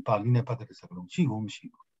ဆိုရင်ဒီပါဠိနဲ့ပတ်သက်တဲ့စကားလုံးရှိဖို့မရှိ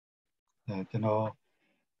ဘူးကျွန်တော်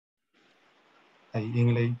အင်္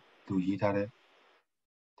ဂလိပ်သူရေးထားတဲ့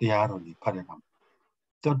တရားတော်ကြီးဖတ်တဲ့အခါ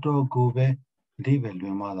တော်တော်ကိုပဲအဓိပ္ပာယ်လွ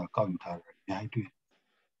င်မှားတာကောက်ယူထားတယ်အများကြီးတွေ့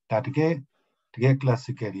ဒါတကယ်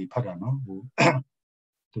classical တွေဖတ်တာနော်ဟို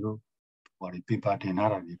သူတို့ဟိုဒီ paper တင်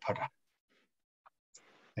ထားတာတွေဖတ်တာ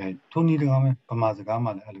ထုံးနည်းတကားပဲဗမာစကားမှ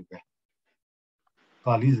လည်းအဲ့လိုပဲ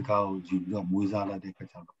ပါဠိစကားကိုယူပြီးတော့မွေးစားလိုက်တဲ့ခါ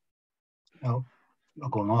ကျတော့အ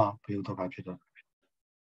ကုန်လုံးကဘေးဥဒ္ဒကဖြစ်တော့တယ်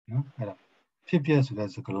နော်အဲ့ဒါဖြစ်ပြဆိုတဲ့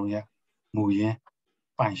စကားလုံးရဲ့မူရင်း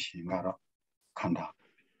ပိုင်ရှင်ကတော့ခန္ဓာ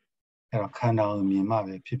အဲ့တော့ခန္ဓာကိုမြင်မှ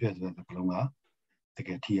ပဲဖြစ်ပြဆိုတဲ့စကားလုံးကတက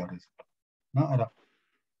ယ်ထိရောက်တဲ့စကားနော်အဲ့တော့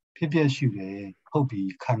ဖြစ်ပြရှိတယ်ဟုတ်ပြီ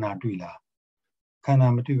ခန္ဓာတွေ့လားခန္ဓာ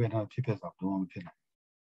မတွေ့ဘဲတော့ဖြစ်ပြဆိုတော့မဖြစ်နိုင်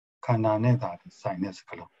ခန္ဓာနဲ့သာဆိုင်တဲ့စ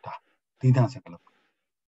ကားလုံးဒါသီးသန့်စကားလုံး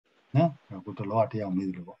နော်ကိုတလောကတယောက်မေးတ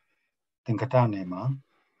ယ်လို့ပေါ့သင်္ကတနယ်မှာ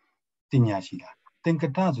တင်ညာရှိတာသင်္က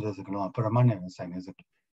တဆိုတဲ့စကားလုံးကပရမတ်နဲ့ဆိုင်တဲ့စကား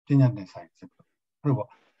တင်ညာနဲ့ဆိုင်တဲ့စကားလုံးဟုတ်ပေါ့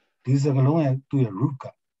ဒီစကားလုံးရဲ့သူ့ရဲ့ root က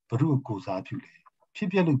ဘုရုကိုစားပြုလေဖြစ်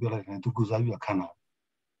ပြလို့ပြောလိုက်တယ်သူကိုစားပြုခန္ဓာ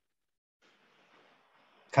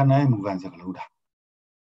ရဲ့မူခံစကားလုံးဒါ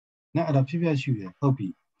နဲ့အဲ့တော့ဖြစ်ပြရှိတယ်ဟုတ်ပြီ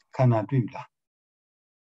ခန္ဓာတွေ့ပြီလား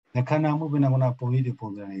ခန္ဓာမှုဘယ်နှကပုံရိပ်တွေပုံ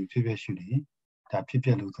စံတွေဖြစ်ပြရှိတယ်ဒါဖြစ်ပြ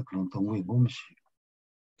လို့စကားလုံးသုံးဝေဖို့မရှိဘူး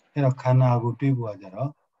အဲ့တော့ခန္ဓာကိုတွေ့ဖို့ကကြတော့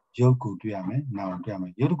ရုပ်ကိုတွေ့ရမယ်နာမ်ကိုတွေ့ရမ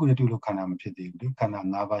ယ်ရုပ်တစ်ခုနဲ့တွေ့လို့ခန္ဓာမဖြစ်သေးဘူးလေခန္ဓာ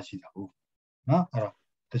၅ပါးရှိတာဟုတ်နော်အဲ့တော့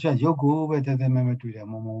တခြားရုပ်ကိုပဲတဲတဲမဲမဲတွေ့တယ်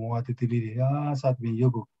မုံဝါးတိတိလေးတွေစသဖြင့်ရု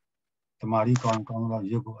ပ်ကိုတမာရီကောင်းတော့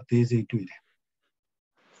ရုပ်ကိုအသေးစိတ်တွေ့တယ်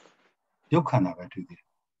ရုပ်ခန္ဓာပဲတွေ့သေးတ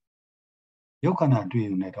ယ်ရုပ်ခန္ဓာတွေ့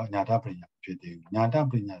ရုံနဲ့တော့ညာတပရိညာဖြစ်သေးဘူးညာတ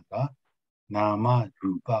ပရိညာကနာမရူ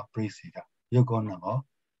ပပရိစေတရုပ်ကောနာကော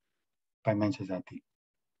ပိုင်ပိုင်ခြားခြားသိ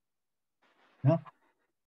နော်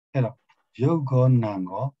အဲ့တော့ရုပ်ကောနာ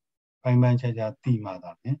ကောပိုင်ပိုင်ခြားခြားသိမှ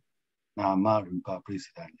သာဖြင့်နာမရူပပရိ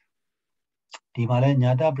စေတဒီမှာလဲ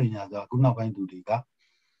ညာတပရိညာဆိုအခုနောက်ပိုင်းသူတွေက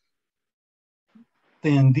သ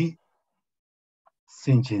င်သည့်စ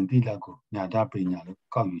င်ကျင်သည့်လောက်ကိုညာတပရိညာလို့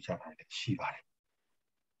ကောက်ယူကြတာလည်းရှိပါတယ်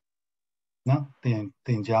နော်သ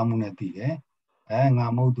င်ကြားမှုနဲ့သိတယ်ငါ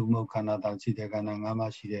မဟုတ်သူမဟုတ်ခန္ဓာတောင်ရှိတဲ့ခန္ဓာ၅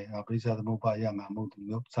ပါးရှိတယ်ပရိစ္ဆေသမုပ္ပါယငါမဟုတ်သူ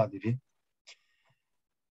မျိုးစသည်ဖြင့်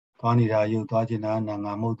သွားနေတာရုပ်သွားခြင်းနာ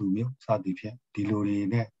ငါမဟုတ်သူမျိုးစသည်ဖြင့်ဒီလိုတွေ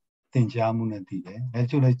နဲ့သင်ကြားမှုနဲ့သိတယ်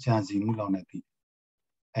ကျိုးလဲကြံစီမှုလောက်နဲ့သိ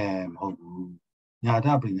မဟုတ်ဘူးညာတ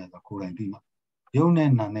ပရိညာဆိုကိုယ်တိုင်သိမှာရုပ်နဲ့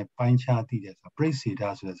နာနဲ့ပိုင်းခြားသိတယ်ဆိုပရိစေတ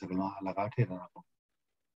ဆိုတဲ့စကားလုံးအလကားထည့်ထားတာပေါ့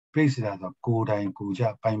ပရိစေတဆိုကိုယ်တိုင်ကိုယ်ကြ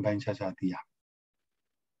ပိုင်းခြားခြားသိရ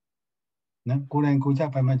နော်ကိုယ်တိုင်ကိုယ်ကြ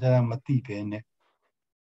ပိုင်းခြားခြားမသိဘဲနဲ့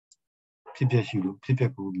ဖြစ်ပြရှိလို့ဖြစ်ပြ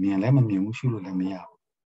ကိုမြင်လည်းမမြင်ဘူးရှိလို့လည်းမရဘူး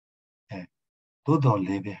သို့တော်လ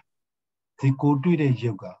ည်းပဲဒီကိုတွေ့တဲ့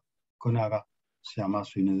ရုပ်ကခုနကဆရာမ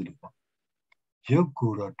ဆွေးနွေးလို့ပေါ့ရုပ်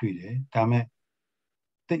ကိုတော့တွေ့တယ်ဒါမဲ့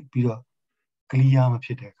တိတ်ပြီးတော့ကလီယာမဖြ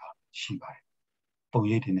စ်တဲ့အခါရှိပါတယ်ပုံ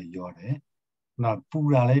ရိပ်တွေနဲ့ရောတယ်နောက်ပူ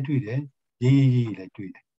တာလည်းတွေ့တယ်ရေးရေးလည်း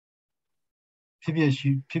တွေ့တယ်ဖြစ်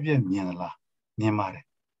ပြမြင်လားမြင်ပါတယ်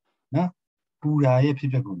နော်ပူတာရဲ့ဖြ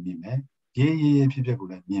စ်ပြကိုမြင်မယ်ရေးရေးဖြစ်ပြကို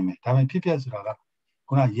လည်းမြင်မယ်ဒါပေမဲ့ဖြစ်ပြဆိုတာက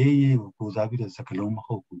ခုနရေးရေးကိုကိုစားပြီးတဲ့စကားလုံးမ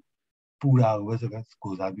ဟုတ်ဘူးပူတာကိုပဲ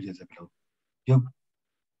ကိုစားပြီးတဲ့စကားလုံးရု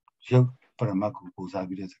ပ်ပရမတ်ကိုကိုစား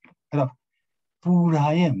ပြီးတဲ့စကားလုံးအဲ့တော့ပူတာ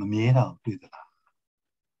ရဲ့မမြဲတာကိုတွေ့သလား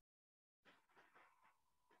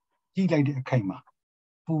ကြည့်လိုက်တဲ့အခိုက်မှာ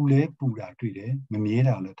ပူလဲပူတာတွေ့တယ်မမြဲ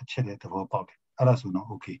တာလည်းတစ်ချက်တည်းသဘောပေါက်တယ်အဲ့ဒါဆိုတော့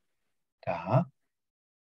okay ဒါဟာ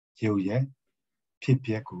ရုပ်ရဲ့ဖြစ်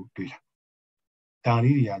ပျက်ကိုတွေ့တာဒါ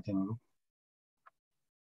လေးတွေကကျွန်တော်တို့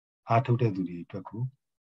အားထုတ်တဲ့သူတွေအတွက်ကို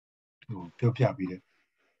ပြောပြပြီးတဲ့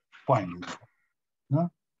point လို့နော်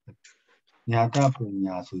ညာတပ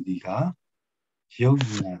ညာဆိုဒီကရုပ်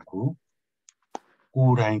ဉာဏ်ကိုကို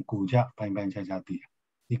ယ်တိုင်ကိုယ်ကြပိုင်းခြားခြားသိတယ်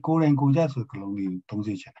ဒီကိုယ်တိုင်ကိုယ်ကြဆိုကလုံးလေးသုံး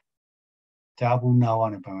စေချင်တယ်ကြားဘူးနာဝ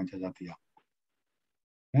နဲ့ပိုင်းခြားခြားသိအောင်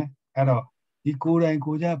နော်အဲ့တော့ဒီကိုယ်တိုင်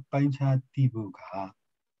ကိုယ်ကြပိုင်းခြားသိဖို့က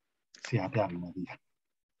ဆရာပြလို့မသိတာ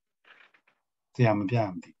ဆရာမပြ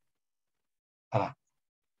မသိဟာလား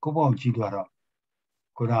ကိုပေါ့ကြည့်တော့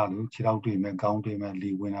ကိုရလူခြေထောက်တွေ့မယ်ခေါင်းတွေ့မယ်လေ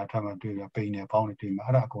ဝင်လာထွက်မှတွေ့မယ်ပိန်နဲ့ပေါင်းနဲ့တွေ့မယ်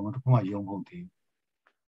အဲ့ဒါအကုန်လုံးတစ်ခုမှယုံဖို့သေး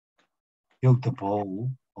ရုပ်သဘောကို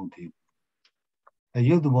ဟုတ်သေး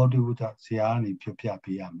ရုပ်သဘောတွေ့ဖို့ကဆရာကနေပြ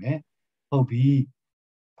ပေးရမယ်ဟုတ်ပြီ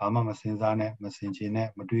ဘာမှမစင်စားနဲ့မစင်ချင်နဲ့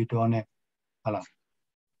မတွေးတော့နဲ့ဟာလား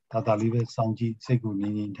တာလေးပဲစောင့်ကြည့်စိတ်ကိုငြိ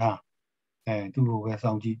မ်ငြိမ်ထားသူ့ကိုပဲ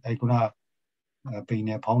စောင့်ကြည့်ခုနပိန်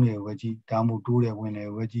နဲ့ဖောင်းတယ်ဝဲကြည့်ဒါမှမဟုတ်တိုးတယ်ဝင်တယ်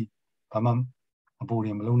ဝဲကြည့်ဘာမှအပူ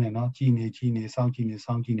တွေမလုံးနဲ့နော်ကြည်နေစောင့်ကြည့်နေ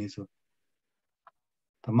ဆို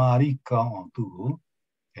သမာဓိကောင်းအောင်သူ့ကို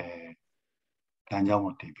လမ်းကြောင်း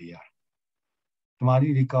ကိုတင်ပေးရတယ်သမာဓိ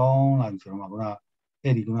တွေကောင်းလာပြီဆိုတော့ခုန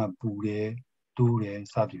ဒီကပူတယ်တိုးတယ်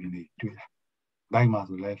စသဖြင့်တွေတွေ့တာဘိုက်မှာ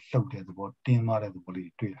ဆိုလဲလှုပ်တဲ့သဘောတင်းသွားတဲ့သဘောလေး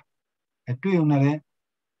တွေ့တာတွေ့ုံနဲ့လည်း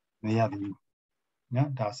မရဘူး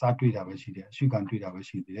နော်ဒါစတွေ့တာပဲရှိတယ်အရှုခံတွေ့တာပဲ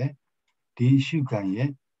ရှိသေးတယ်ဒီအရှုခံရဲ့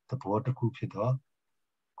သဘောတစ်ခုဖြစ်တော့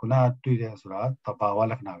ခုနတွေ့တဲ့ဆိုတာသဘာဝ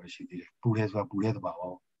လက္ခဏာပဲရှိသေးတယ်ပူတယ်ဆိုတာပူတဲ့သဘာဝ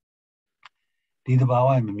ဒီသဘာဝ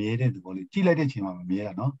မမြဲတဲ့သဘောလေးကြည့်လိုက်တဲ့ချိန်မှာမမြဲ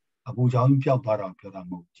တာနော်အပူကြောင့်ပျောက်သွားတာပြောတာ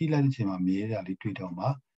မဟုတ်ကြည့်လိုက်တဲ့ချိန်မှာမြဲတာလေးတွေ့တော့မှ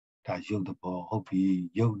ဒါရုပ်သဘောဟုတ်ပြီ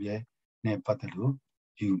ရုပ်ရဲ့နဲ့ပတ်သက်လို့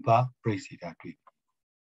ယူပပရိစ္ဆေဒတွေ့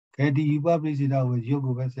ဒီယူပပရိစ္ဆေဒကိုရုပ်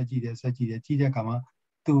ကိုပဲဆက်ကြည့်တယ်ကြည့်တဲ့အခါမှာ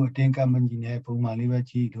သူ့အတင်းကမကြည့်နဲ့ပုံမှန်လေးပဲ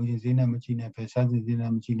ကြည့်လူချင်းစင်းနဲ့မကြည့်နဲ့ဖယ်ရှားစင်း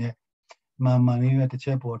နဲ့မကြည့်နဲ့မှန်လေးပဲတစ်ချ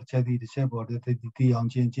က်ပေါ်တစ်ချက်ပေါ်တီအောင်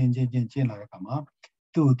ကျင်းလာတဲ့အခါမှာ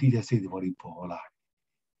သူ့ကိုတည်တဲ့စိတ်သဘောလေးပေါ်လာ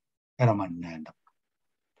အဲ့ဒါမှနံတော့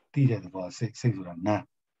တည်တဲ့သဘောစိတ်ဆိုတာနံ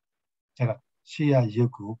အဲ့ဒါရှေ့ရရု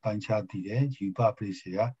ပ်ကိုပိုင်းခြားတည်တယ်ယူပပရိစ္ဆေ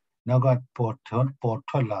ဒနောက်ကပေါ်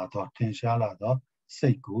ထွက်လာတော့ထင်ရှားလာတော့စိ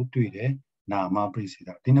တ်ကိုတွေ့တယ်နာမပရိစ္ဆေဒ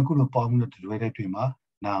ဒီနှစ်ခုလုံးပေါင်းပြီးတော့လွယ်တဲ့တွေ့မှာ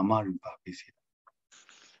နာမရူပပရိစ္ဆေဒ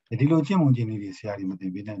ဒီလိုကျင့်ပုံကျင့်နည်းတွေဆရာကြီးမသိ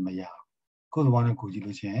ပေးနိုင်မရဘူးကိုယ်သဘောနဲ့ကိုကြည့်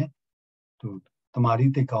လို့ရှိရင်သူတမာတိ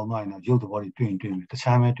သိကောင်းသွားရင်တော့ရုပ်သဘောတွေတွေ့မယ်တ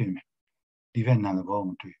ခြားမဲတွေ့မယ်ဒီဘက်နာမ်သဘောမ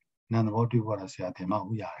တွေ့နာမ်သဘောတွေ့ဖို့တော့ဆရာတင်မဟု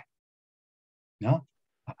တ်ရတယ်နော်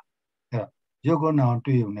အဲ့ရုပ်ကောနာမ်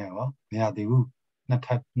တွေ့ုံနဲ့ရောမရသေးဘူးနှ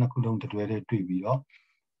စ်ခုလုံးတွဲတဲ့တွေ့ပြီးတော့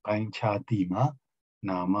ပိုင်းခြားတည်မှာ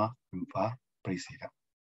နာမရူပပရိစ္ဆေဒ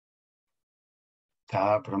ဒါ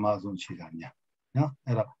ပရမဆုံးခြေခံညာနော်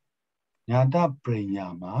အဲ့တော့ညာတပရိညာ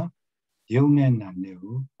မှာရုပ်နဲ့နာမ်နဲ့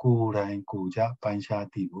ကိုယ်တိုင်ကိုကြပိုင်းခြား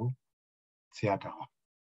တည်ဖို့ဆရာတောင်း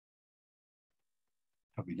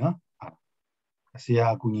ဟုတ်ပြီနော်ဆရာ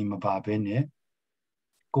အကူကြီးမပါဘဲနဲ့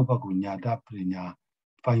ကိုယ့်ဘက်ကညာတပရိညာ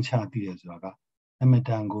ပိုင်းခြားတည်ရဆိုတာကအမတ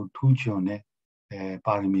န်ကိုထူးချွန်တဲ့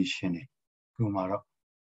ပါရမီရှင်တွေခုမှတော့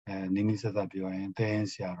နိမိဆက်ပြောရင်တဲရင်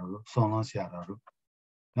ဆရာတော်တို့ဆွန်လွန်ဆရာတော်တို့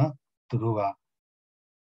နော်သူတို့က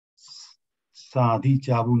စာတိ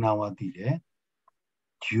ကြားဘူးနာဝတိတယ်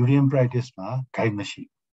during practice မှာ guide မရှိ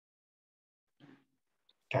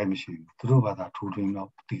ဘူးသူတို့ဘာသာထိုးထွင်းတော့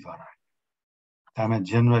သိသွားတာဒါပေမဲ့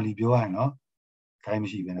generally ပြောရရင်တော့ guide မ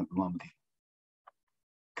ရှိဘဲနဲ့ဘယ်မှမသိဘူး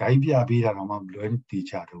guide ပြပေးတာတော့မှလွယ်တည်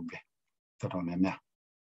ချတော့ပဲတော်တော်များများ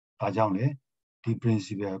ဘာကြောင့်လဲဒီ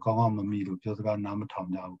principle ကောင်းကောင်းမမိလို့ပြောစကားနားမထောင်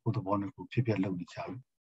ကြဘူးကိုယ်သဘောနဲ့ကိုယ်ဖြစ်ဖြစ်လုပ်နေကြဘူး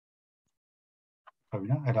ဟုတ်ပြီ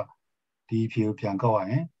နော်အဲ့တော့ဒီဖြေကိုပြန်ကောက်ရ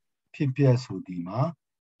ရင်ဖြစ်ပြဆိုဒီမှာ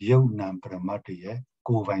ယုတ်နံပရမတ်တရဲ့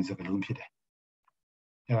ကိုယ်ပိုင်စကားလုံးဖြစ်တယ်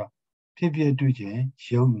အဲ့တော့ဖြစ်ပြတွေ့ခြင်း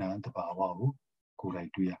ယုတ်နံတဘာဝကိုယ်တို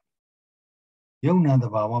င်တွေ့ရယုတ်နံတ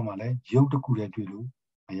ဘာဝမှာလည်းယုတ်တစ်ခုတည်းတွေ့လို့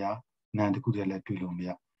မရနံတစ်ခုတည်းလည်းတွေ့လို့မရ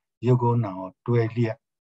ယုတ်ကောနံရောတွဲလျက်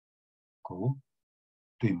ကို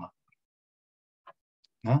တွေ့မှာ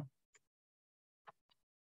နော်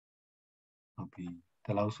ဟုတ်ပြီ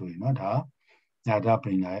ဒါလို့ဆိုရင်နော်ဒါညာတပ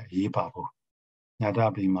ရိညာရဲ့အရေးပါဖို့ညာတ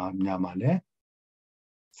ပရိညာမှာလည်း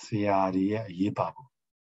ဆရာတွေရဲ့အရေးပါဖို့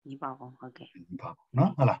ဟုတ်ကဲ့ပါဖို့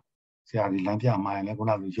နော်ဟုတ်လားဆရာတွေလမ်းပြမှာရင်လည်းခု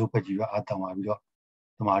နကရုပ်ဖက်ကြီးကအာတောင်ပါပြီးတော့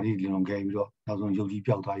သမာဓိလုံခဲ့ပြီးတော့နောက်ဆုံးရုပ်ကြီး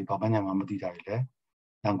ပျောက်သွားပြီးဘာမှညာမှမသိတာတွေလည်း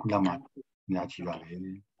လမ်းကုလမှာညာချီပါလေ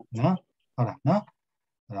နော်ဟုတ်လားနော်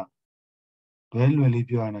အဲ့တော့လွယ်လေး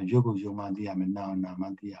ပြောရင်တော့ရုပ်ကိုယုံမှသိရမယ်နာမှ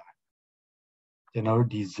သိရမယ်ကျွန်တော်တို့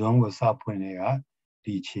ဒီ zone ကိုစဖွင့်နေတာ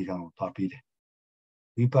ဒီအခြေခံကိုသွားပြီးတယ်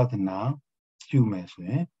ဝိပဿနာရှုမယ်ဆိုရ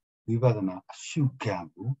င်ဝိပဿနာအရှုခံ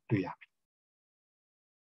ကိုတွေ့ရ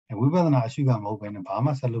မယ်ဝိပဿနာအရှုခံမဟုတ်ဘဲနဲ့ဘာ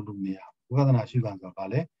မှဆက်လုပ်လို့မရဘူးဝိပဿနာအရှုခံဆိုတာဘာ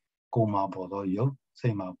လဲကိုယ်မှာပေါ်သောယုတ်စိ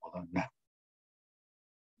တ်မှာပေါ်သောနာ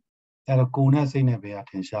အဲ့တော့ကိုယ်နဲ့စိတ်နဲ့ပဲ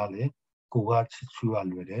ထင်ရှားလေကိုယ်ကရှုရ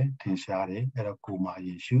လွယ်တယ်ထင်ရှားတယ်အဲ့တော့ကိုယ်မှာရ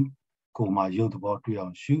င်ရှုကိုယ်မှာယုတ်သဘောတွေ့အော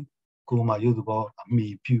င်ရှုကိုယ်မှာယုတ်သဘောအမိ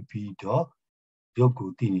ပြုပြီးတော့ယုတ်ကို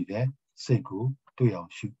သိနေတဲ့စိတ်ကိုတွေ့အော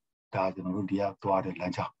င်ရှုဒါကျွန်တော်တို့ဒီကသွားတဲ့လ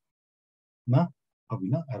မ်းကြောင်းနော်ဟုတ်ပြီ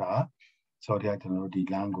နော်အဲ့ဒါဆိုတော့ကျွန်တော်တို့ဒီ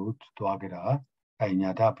လမ်းကိုသွားကြတာအညာ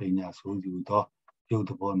တပညာဆိုသူတော့ယုတ်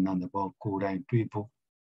သဘောနံသဘောကိုယ်တိုင်တွေ့ဖို့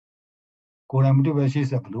ကိုယ်တိုင်မတွေ့ပဲရှိ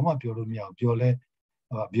စက်ဘလို့မှပြောလို့မရဘူးပြောလဲ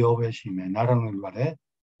ပြောပဲရှိမယ်နားထောင်လို့လည်း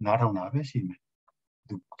နားထောင်တာပဲရှိမယ်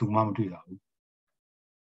သူမှမတွေ့တာဘူး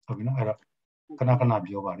ဟုတ်ပြီနော်အဲ့တော့ခဏ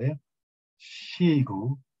ပြောပါတယ်ရှေ့ကို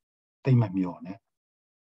တိတ်မမျောနဲ့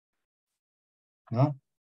နော်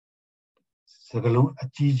စကလုံးအ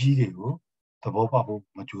ကြီးကြီးတွေကိုသဘောပေါက်ဖို့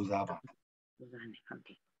မကြိုးစားပါနဲ့ဟုတ်ကဲ့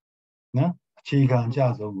နော် အခြေခံအကျ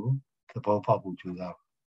ဆုံးကိုသဘောပေါက်ဖို့ကြိုးစားပါ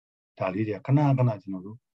ဒါလေးတွေကခဏခဏကျွန်တော်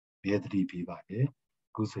တို့ဘယ်သတိပေးပါတယ်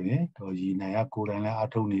အခုဆိုရင်တော်ကြီးနိုင်ရကိုယ်တိုင်လည်းအ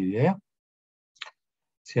ထုတ်နေတယ်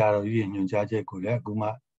ဆရာတော်ကြီးရဲ့ညွှန်ကြားချက်ကိုလည်းအခုမှ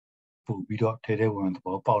ပို့ပြီးတော့ထဲထဲဝင်သ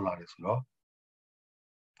ဘောပေါက်လာတယ်ဆိုတော့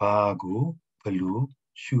ဘာကိုဘယ်လို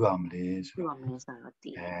ရှုရမလဲဆိုတော့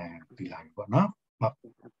သိလာပြီပေါ့နော်ဟုတ်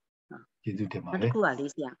ကျေးဇူးတင်ပါတယ်တခုပါလေး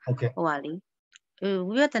ဆရာဟုတ်ကဲ့ဟိုပါလေး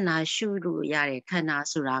ဝိပဿနာရှုလို့ရတဲ့ခန္ဓာ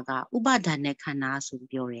ဆိုတာကဥပါဒဏ်နဲ့ခန္ဓာဆို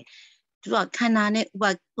ပြီးပြောတယ်သူကခန္ဓာနဲ့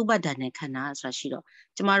ဥပါဒဏ်နဲ့ခန္ဓာဆိုတာရှိတော့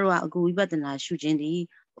ကျမတို့ကအခုဝိပဿနာရှုခြင်းဒီ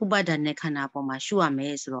ဥပါဒဏ်နဲ့ခန္ဓာပေါ်မှာရှုရမ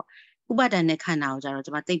ယ်ဆိုတော့ဥပါဒဏ်နဲ့ခန္ဓာကိုကြတော့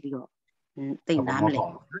ကျမသိပြီးတော့သိနားမလဲ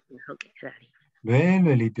ဟုတ်ကဲ့အဲ့ဒါလေး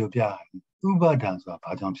လွယ်လေးပြောပြဥပါဒဏ်ဆိုတာ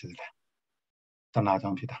ဘာကြောင့်ဖြစ်လဲတဏှာကြော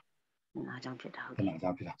င့်ဖြစ်တာတဏှာကြောင့်ဖြစ်တာဟုတ်ကဲ့တဏှာကြော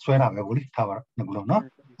င့်ဖြစ်တာဆွဲတာပဲကိုလေထားပါတော့ငါကတော့နော်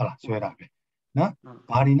ဟုတ်လားဆွဲတာပဲနော်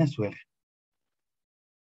ဘာဒီနဲ့ဆွဲလဲ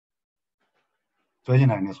ဆွဲချင်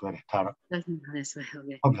တာနဲ့ဆွဲတယ်ထားတော့ဆွဲချင်တာနဲ့ဆွဲဟုတ်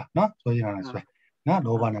ကဲ့ဟုတ်လားနော်ဆွဲချင်တာနဲ့ဆွဲနော်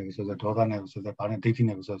လောဘနဲ့ဆွဲဒေါသနဲ့ဆွဲဘာနဲ့ဒိဋ္ဌိ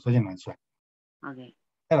နဲ့ဆွဲချင်တာနဲ့ဆွဲဟုတ်ကဲ့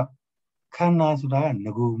အဲ့တော့ခန္ဓာဆိုတာကင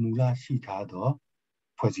ကိုမူလရှိထားတော့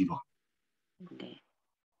ဖွဲ့စည်းပေါ့ဟုတ်ကဲ့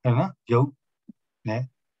ဟုတ်နော်ယုတ်နဲ့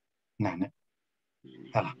နာနဲ့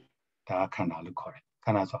ဟုတ်လားဒါခန္ဓာလို့ခေါ်တယ်ခ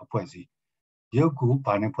န္ဓာဆိုတာအဖွဲ့အစည်းယုတ်ကို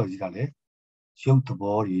ဘာနဲ့ဖွဲ့စည်းတာလဲရုပ်သ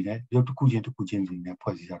ဘောတွေနဲ့ရုပ်တစ်ခုချင်းစီနဲ့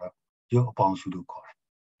ဖွဲ့စည်းတာတော့ရုပ်အပေါင်းစုလို့ခေါ်တယ်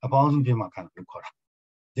အပေါင်းစုဖြစ်မှခန္ဓာလို့ခေါ်တာ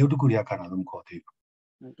ရုပ်တစ်ခုတည်းကခန္ဓာလို့မခေါ်သေးဘူး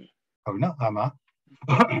ဟုတ်ကဲ့ဟုတ်ပြီနော်အားမှာ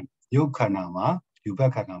ရုပ်ခန္ဓာမှာယူဘ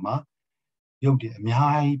က်ခန္ဓာမှာရုပ်တွေအ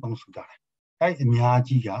များကြီးပေါင်းစုတာတယ်အဲ့အများ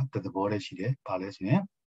ကြီးကသဘောတည်းရှိတယ်ဘာလဲဆိုရင်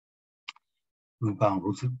ရူပံဘု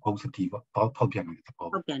ဇတိပေါ့ဖောက်ပြန်နေတဲ့သဘော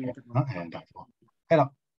ဖောက်ပြန်နေတဲ့သဘောနော်အဲ့ဒါသဘောအဲ့တော့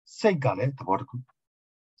စိတ်ကလည်းသဘောတစ်ခု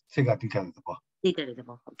စိတ်ကတိတဲ့သဘောတိတဲ့သ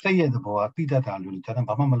ဘောစိတ်ရဲ့သဘောကတိတတ်တာလို့ကျွန်တော်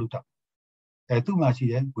ဘာမှမလုပ်တော့သူ့မှာရှိ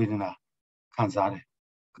တဲ့ဝေဒနာခံစားတယ်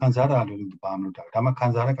ခံစားတာလို့ဘာမှမလုပ်တော့ဒါမှခံ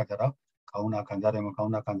စားတဲ့အခါကျတော့ကောင်းတာခံစားတယ်မကော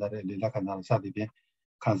င်းတာခံစားတယ်လေလက်ခံစားတယ်စသည်ဖြင့်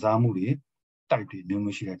ခံစားမှုတွေတိုက်တွေမျိုး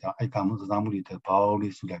မျိုးရှိတဲ့ကြောင့်အိုက်ကာမှုစစားမှုတွေတဘောင်း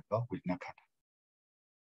လေးဆူလိုက်တော့ဝေဒနာခန္ဓာ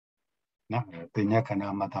နော်ပညာခန္ဓာ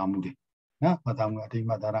မှတ်သားမှုတွေနော်မှတ်သားမှုအတိတ်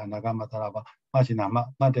မှတ်သားတာအနာဂတ်မှတ်သားတာပါမှတ်ရှင်တာ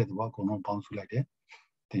မှတ်တဲ့သဘောအကုန်လုံးပေါင်းစုလိုက်တယ်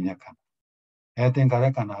ပညာခန္ဓာသင်္ခါရ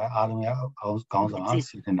ခန္ဓာရဲ့အားလုံးရဲ့ခေါင်းဆောင်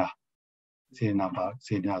စေတနာပါ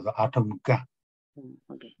စေတနာဆိုအာထုတ်မှုကံ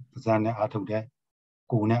ဟုတ်ကဲ့ဇာနဲ့အာထုတ်တယ်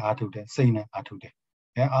ကိုယ်နဲ့အာထုတ်တယ်စိတ်နဲ့အာထုတ်တယ်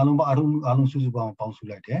အားလုံးအာထုတ်မှုအားလုံးစုစုပေါင်းပေါင်းစု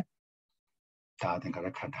လိုက်တယ်ဒါသင်္ခါရ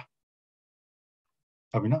ခန္ဓာ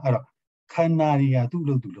ဟုတ်ပြီနော်အဲ့တော့ခန္ဓာတွေကသူ့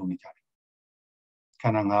လို့သူလုံးနေကြတယ်ခ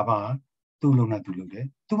န္ဓာ၅ပါးသူ့လုံးနဲ့သူလုံးတယ်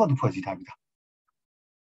သူ့ဘာသူဖွဲ့စည်းထားပြီလား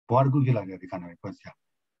ဘဝတစ်ခုဖြစ်လာတဲ့ဒီခန္ဓာတွေဖွဲ့စည်းထား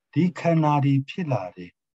ဒီခန္ဓာတွေဖြစ်လာတဲ့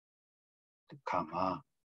ခါမှာ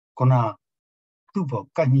ခုနသူ့ဘော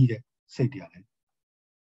ကန့်ကြီးတဲ့စိတ်တရားလေ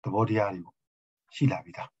သဘောတရားတွေပေါ့ရှိလာ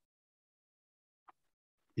ပြီသား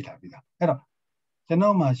အဲ့တော့ကျွန်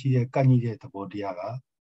တော်မှာရှိတဲ့ကန့်ကြီးတဲ့သဘောတရားက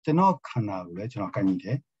ကျွန်တော်ခန္ဓာကိုလည်းကျွန်တော်ကန့်ကြီးတ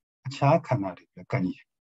ယ်အခြားခန္ဓာတွေလည်းကန့်ကြီးတယ်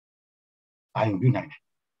အာယုံပြုနိုင်တယ်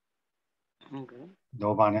ဟုတ်ကဲ့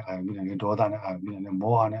လောဘနဲ့အာယုံပြုနိုင်တယ်ဒေါသနဲ့အာယုံပြုနိုင်တယ်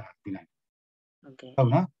မောဟနဲ့အာယုံပြုနိုင်တယ်ဟုတ်ကဲ့ဟု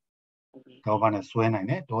တ်နော်လောဘနဲ့ဆွဲနိုင်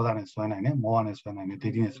တယ်ဒေါသနဲ့ဆွဲနိုင်တယ်မောဟနဲ့ဆွဲနိုင်တယ်ဒိ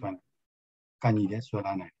ဋ္ဌိနဲ့ဆွဲနိုင်တယ်ကန့်ကြီးတယ်ဆွဲ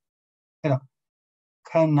လာနိုင်တယ်အဲ့တော့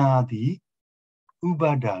ခန္ဓာသည်ဥ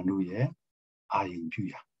ပါဒဏ်တို့ရဲ့အာယုံပြု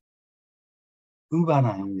ရာဥပါဒ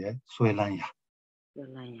ဏ်တို့ရဲ့ဆွဲလန်းရာ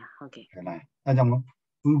ဟုတ်ကဲ့ဆွဲလန်းအဲကြောင့်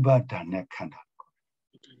ဥပါဒဏ်နဲ့ခန္ဓာ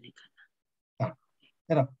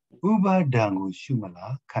အဲ့တော့ဥပါဒဏ်ကိုရှုမ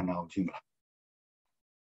လားခန္ဓာကိုရှုမလား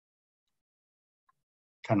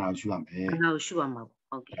ခန္ဓာကိုရှုရမယ်ခန္ဓာကိုရှုရမှာ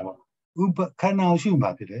ဟုတ်ကဲ့ခန္ဓာကိုရှုမှာ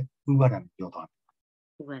ဖြစ်တယ်ဥပါဒဏ်ကြော့သွားမယ်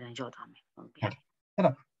ဥပါဒဏ်ကြော့သွားမယ်ဟုတ်ကဲ့အဲ့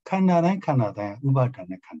တော့ခန္ဓာတိုင်းဥပါဒဏ်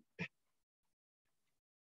နဲ့ခန္ဓာပဲ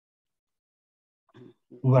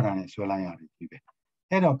ဥပါဒဏ်နဲ့ဆွဲလိုက်ရတယ်ဒီပဲ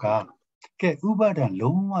အဲ့တော့ကဲဥပါဒဏ်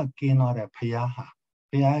လုံးဝကင်းသွားတဲ့ဘုရား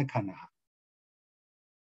ရဲ့ခန္ဓာ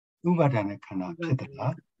ဥပါဒဏ်နဲ့ခန္ဓာဖြစ်သ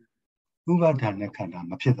လားဥပါဒဏ်နဲ့ခန္ဓာ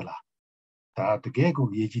မဖြစ်သလားဒါတကယ်ကို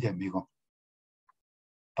အရေးကြီးတဲ့မေးခွန်း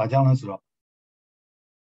ဘာကြောင့်လဲဆိုတော့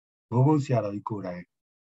ဘိုးဘုဆရာတော်ကြီးကိုယ်တိုင်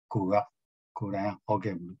ဟော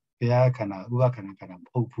ခဲ့ဘူးဘုရားခန္ဓာဥပါဒဏ်နဲ့ခန္ဓာမ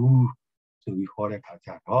ဟုတ်ဘူးဆိုပြီးဟောတဲ့ခါကျ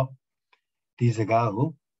တော့ဒီစကားကို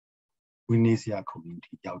ဝိနည်းဆရာခုံကြီး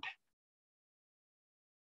ထိရောက်တယ်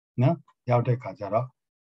နော်ရောက်တဲ့ခါကျတော့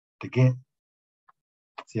တကယ်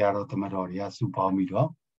ဆရာတော်တမတော်တွေကစုပေါင်းပြီးတော့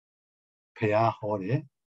ဖះဟောတဲ့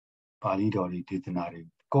ပါဠိတော်တွေဒေသနာတွေ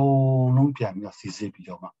အကုန်လုံးပြန်ပြီးတော့စီစစ်ပြီး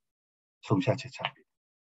တော့မှဆုံးဖြတ်ချက်ချပြီ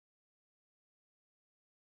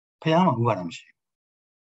ဖះမှာဥပါဒမရှိ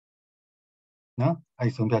ဘူးနော်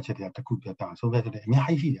အဲ့ဆုံးဖြတ်ချက်တွေကတစ်ခုပြပြဆုံးဖြတ်ချက်တွေအများ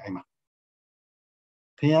ကြီးရှိတယ်အဲ့မှာ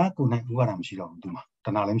ဖះကိုယ်နဲ့ဥပါဒမရှိတော့ဘူးသူမှာတ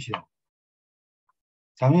ဏှာလည်းမရှိတော့ဘူး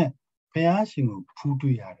ဒါပေမဲ့ဘုရားရှင်ကိုဖူး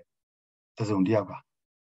တွေ့ရတဲ့တစုံတစ်ယောက်က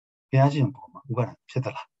ဘုရားရှင်ပေါ်မှာဥပါဒံဖြစ်သ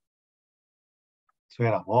လားဆွဲ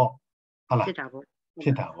တာပေါ့ဟုတ်လားဖြစ်တာ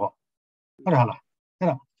ပေါ့ဟုတ်လားဟုတ်လားအဲ့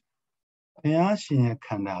တော့ဘုရားရှင်ရဲ့ခ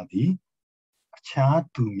န္ဓာသည်အခြား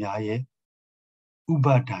သူများရဲ့ဥ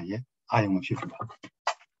ပါဒံရဲ့အာယုံမဖြစ်ဘူးလား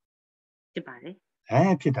ဖြစ်ပါတယ်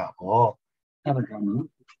ဖြစ်တာပေါ့အဲ့ဒါကြောင့်ဘု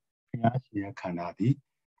ရားရှင်ရဲ့ခန္ဓာသည်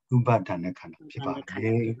ဥပါဒံနဲ့ခန္ဓာဖြစ်ပါတ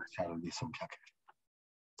ယ်ဆရာတို့ဒီဆုံးဖြတ်ခဲ့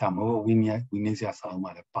ဒါမို့ဝိနည်းဆရာစာအုပ်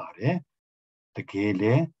မှာလည်းပါတယ်တကယ်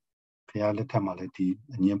လေဘုရားလက်ထက်မှာလည်းဒီ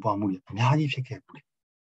အငြင်းပွားမှုတွေအများကြီးဖြစ်ခဲ့ဘူးလေ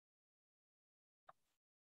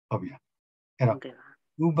ဟုတ်ပြီလားအဲ့တော့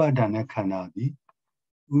ဥပါဒံနဲ့ခန္ဓာသည်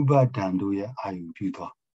ဥပါဒံတို့ရဲ့အာယုပြုသော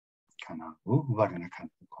ခန္ဓာကိုဥပါဒံနဲ့ခန္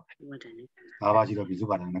ဓာကိုခေါ်တယ်ဥပါဒံနဲ့ခန္ဓာ၅ပါးရှိတော့ဒီဥ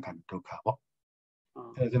ပါဒံနဲ့ခန္ဓာဒုက္ခပေါ့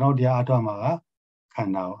အဲ့ကျွန်တော်တရားအထောက်မှာကခ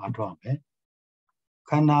န္ဓာကိုအထောက်မယ်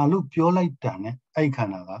ခန္ဓာလို့ပြောလိုက်တာနဲ့အဲ့ခ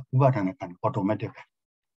န္ဓာကဥပါဒံနဲ့ခန္ဓာ automatic ပဲ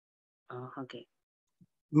ဟုတ်ကဲ့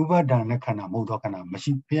ဥပါဒံနဲ့ခန္ဓာမဟုတ်တော့ခန္ဓာမ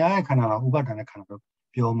ရှိဘုရားရဲ့ခန္ဓာကဥပါဒံနဲ့ခန္ဓာတော့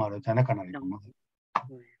ပြောမှတော့ဉာဏ်နဲ့ခန္ဓာတွေတော့မဟုတ်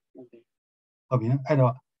ဟုတ်ပြီနော်အဲ့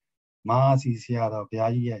တော့မဟာစီဆရာတော်ဘု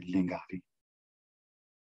ရားကြီးရဲ့လင်္ကာလေး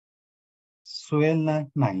ဆွဲလန်း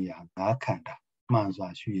နိုင်ရာငါးခန္ဓာမှန်စွာ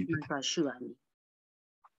ရှုရပြီမှန်စွာရှုရမည်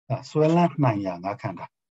ဆွဲလန်းနိုင်ရာငါးခန္ဓာ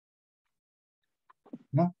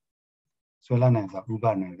နော်ဆွဲလန်းနိုင်ဆိုဥ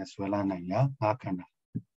ပါဒံနဲ့ဆွဲလန်းနိုင်ရာငါးခန္ဓာ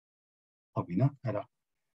ဟုတ်ပြီနော်အဲ့တော့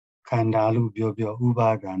ခန္ဓာလို့ပြောဥပါ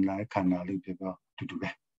ဒံနဲ့ခန္ဓာလို့ပြောတူတူပဲ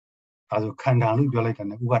ဒါဆိုခန္ဓာလို့ပြောလိုက်တဲ့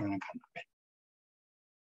ဥပါဒံနဲ့ခန္ဓာပဲ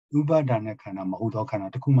ဥပါဒံနဲ့ခန္ဓာမဟုတ်တော့ခန္ဓာ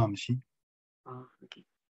တစ်ခုမှမရှိ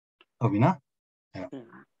ဟုတ်ပြီနော်အဲ့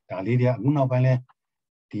ဒါလေးတွေကအခုနောက်ပိုင်းလဲ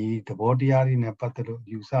ဒီသဘောတရားတွေနဲ့ပတ်သက်လို့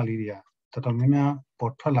ယူဆလေးတွေကတော်တော်များများ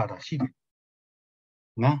ပေါ်ထွက်လာတာရှိတယ်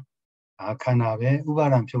နော်ခန္ဓာပဲဥပါ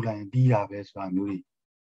ဒံဖြုတ်လိုက်ရင်ပြီးတာပဲဆိုတာမျိုးတွေ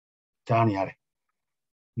ကြားနေရတယ်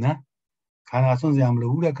နော်ခန္ဓာဆွန့်စရာမလို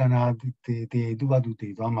ဘူးတဲ့ခန္ဓာသူ့ဘာသူတ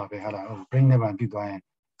ည်သွားမှာပဲဟာလားbrain နဲ့ပါပြစ်သွားရင်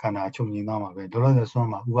ခန္ဓာချုပ်ငြိမ်သွားမှာပဲတော်တော်ဆွမ်း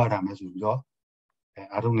မှာဥပါဒံပဲဆိုပြီးတော့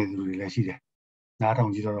အာထုံနေသူတွေလည်းရှိတယ်နားထော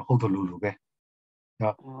င်ကြည့်တော့ဟုတ်တယ်လို့ပဲ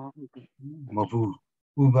မဟုတ်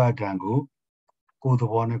ဘူးဥပါဒံကိုကိုယ်သ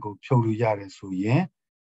ဘောနဲ့ကိုဖြုတ်လို့ရတယ်ဆိုရင်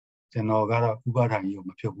ကျွန်တော်ကတော့ဥပါဒံကြီးကို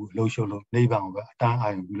မဖြုတ်ဘူးအလုံးရှုံးလို့နိဗ္ဗာန်ကိုပဲအတန်းအာ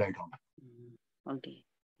ရုံပြုလိုက်တော့မယ်ဟုတ်တယ်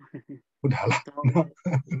ဟုတ်တာလားဟု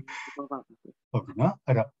တ်ပြီနော်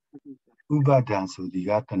အဲ့တော့ဥပါဒံဆိုဒီက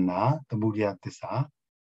တဏှာသမုဒယသစ္စာ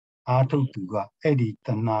အာထုပ်သူကအဲ့ဒီတ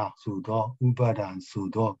ဏှာဆိုတော့ဥပါဒံဆို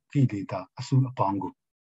တော့ကိလေသာအစုအပေါင်းကို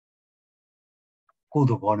ကိုယ်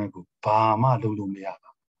သဘောနဲ့ကိုဘာမှလုပ်လို့မရပါ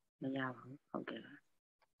ဘူးမရပါဘူးဟုတ်ကဲ့ပါ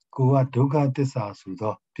ကိုကဒုက္ခသစ္စာဆို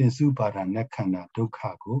တော့ပြင်စုပါဒံနဲ့ခန္ဓာဒုက္ခ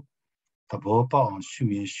ကိုသဘောပေါက်အောင်ရှု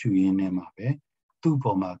ရင်းနဲ့မှာပဲသူ့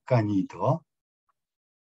ပေါ်မှာကန့်ညိတော့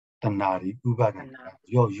တဏှာဒီဥပါဒံ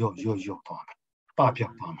ရော့သွားမှာပပြ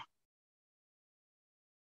တ်သွားမှာ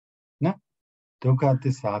နော်ဒုက္ခသ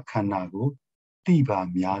စ္စာခန္ဓာကိုတိပါ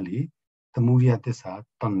များလေသမုဒယသစ္စာ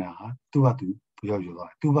တဏှာသူ့ဟာသူရော့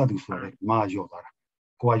သွားသူ့ဟာသူဆိုရဲမာရော့သွားတာ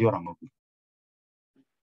ကိုကရော့တာမဟုတ်ဘူး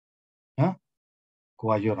နော်ကို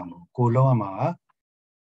ကရော့တာမဟုတ်ကိုလုံးဝမှာ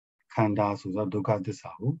ခန္ဓာဆိုတော့ဒုက္ခသစ္စာ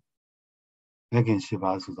ကိုမဂ္ဂင်၈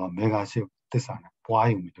ပါးဆိုတော့မေဃ၈သစ္စာနဲ့ပွား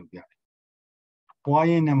ရုံပဲလုပ်ပြတယ်ပွား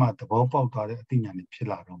ရင်းနဲ့မှသဘောပေါက်သွားတဲ့အသိဉာဏ်တွေဖြစ်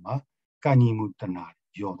လာတော့မှကန့်ညိမှုတဏှာ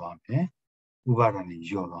ရော့သွားမယ်ဥပါဒဏ်တွေ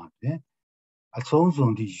ရော့သွားမယ်အဆုံးစွ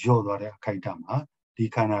န်ဒီရော့သွားတဲ့အခိုက်အတန့်မှာဒီ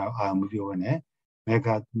ခန္ဓာအာရုံပြုရနဲ့မေဃ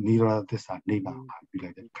နိရောဓသစ္စာနိဗ္ဗာန်အာရုံပြု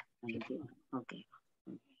လိုက်တဲ့အခါဖြစ်တယ်ဟုတ်ကဲ့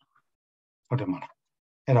ဟုတ်တယ်မလား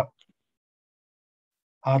အဲ့တော့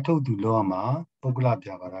အာထုပ်သူလောကမှာပုဂ္ဂလပြ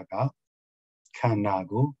ပါဒကခန္ဓာ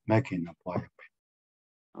ကိုမဂ္ဂင်နဲ့ပွားရပဲ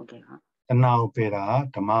ဟုတ်ကဲ့ပါတဏှာကိုပယ်တာ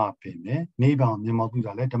ဓမ္မပင်ပဲနိဗ္ဗာန်မြင်မောပြု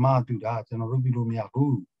တာလဲဓမ္မပြုတာကျွန်တော်တို့ပြုလို့မရ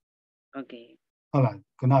ဘူးဟုတ်ကဲ့ဟုတ်လား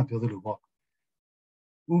ခုနပြောသလိုပေါ့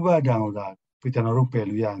ဥပါဒံကကျွန်တော်တို့ပယ်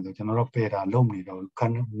လို့ရတယ်ဆိုကျွန်တော်တို့ပယ်တာလုံးနေတော့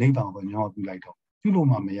နိဗ္ဗာန်ကိုမြင်မောပြုလိုက်တော့ပြုလို့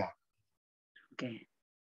မှမရဟုတ်ကဲ့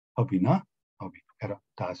ဟုတ်ပြီနော်ဟုတ်ပြီအဲ့တော့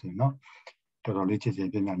ဒါဆိုရင်နော်တော်တော်လေးချစ်ချစ်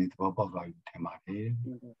ပြည့်ပြည့်နေသဘောပေါက်သွားပြီထင်ပါတယ်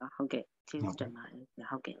ဟုတ်ကဲ့ကျေးဇူးတင်ပါတယ်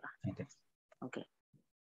ဟုတ်ကဲ့ပါဟုတ်ကဲ့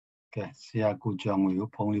ကဲဆရာကိုကြောင်ငွေကို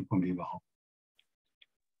ဖုန်းလေးဖွင့်ပေးပါဦး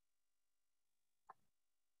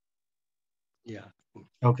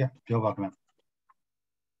ဟုတ်ကဲ့ပြောပါခင်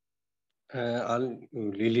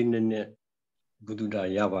ဗျလေးနက်နက်ဘုဒ္ဓ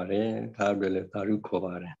ရပါတယ်ဒါအတွက်လည်းသာဓုခေါ်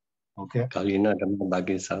ပါတယ်ဟုတ်ကဲ့ကာလီနာဓမ္မတာ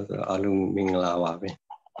ကိစ္စဆိုတော့အားလုံးမင်္ဂလာပါပဲ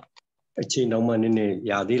အချိန်တော့မှနည်းနည်း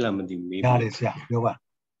ရသေးလားမသိဘူးမေးပါရတယ်ဆရာပြောပါ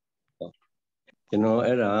ကျွန်တော်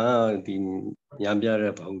အဲ့ဒါဒီညပြ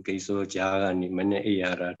တဲ့ဘောင်ကိစ္စကြားကနေမနေ့အိယာ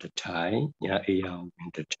တာတထိုင်ညအိယာဝ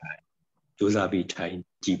င်တထိုင်ကြိုးစားပြီးထိုင်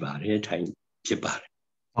ကြည့်ပါတယ်ထိုင်ဖြစ်ပါတယ်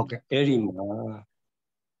ဟုတ်ကဲ့အဲ့ဒီမှာ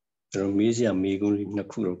ကျွန်တော်မေးစရာမေးခွန်းလေးနှစ်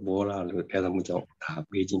ခုတော့ပေါ်လာလို့အဲ့ဒါမျိုးကြောင့်ဒါ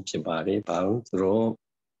မေးခြင်းဖြစ်ပါတယ်ဘာလို့ဆိုတော့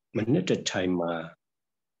မနေ့တထိုင်မှာ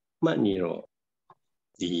မှတ်နေတော့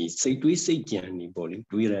ဒီစိတ်တွေးစိတ်ကြံနေပေါ့လေ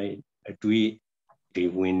တွေးလိုက်အတွေးတွေ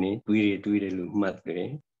ဝင်နေတွေးတယ်လို့မှတ်တယ်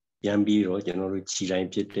ပြန်ပြီးတော့ကျွန်တော်တို့ခြေတိုင်း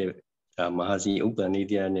ဖြစ်တဲ့ဒါမဟာစီဥပ္ပန္နိ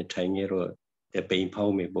တရားနဲ့ထိုင်ခဲ့တော့ပိန်ဖော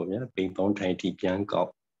င်းမယ်ပေါ့ဗျာပိန်ဖောင်းထိုင်ထိပြန်ကောက်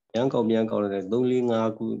လည်း3-4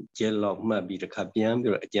 5ခုကျဲလောက်မှတ်ပြီးတစ်ခါပြန်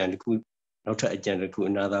ပြီးတော့အကြံတစ်ခုနောက်ထပ်အကြံတစ်ခု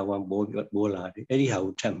အနာသာဝံပေါ်လာတယ်အဲ့ဒီဟာ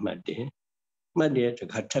ကိုထပ်မှတ်တယ်တစ်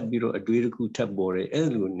ခါထပ်ပြီးတော့အတွေးတစ်ခုထပ်ပေါ်တယ်အဲ့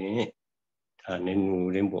လိုနဲ့ဒါနဲ့နူ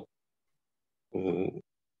ရင်းပေါ့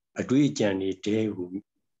အတွေးအကြံတွေတဲကို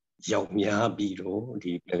ရောက်များပြီးတော့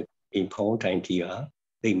ဒီအိမ်ဖောင်းထိုင်တီက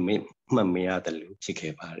သိမှတ်မရတယ်လို့ဖြစ်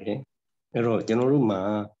ခဲ့ပါတယ်အဲ့တော့ကျွန်တော်တို့မှာ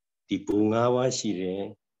ဒီဘုံ၅ပါးရှိတယ်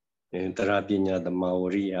တရားပညာသမာဝ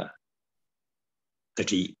ရိယတ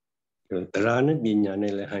တိတရားနဲ့ပညာ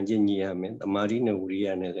နဲ့လည်းဟန်ချက်ညီရမယ်သမာဓိနဲ့ဝိရိယ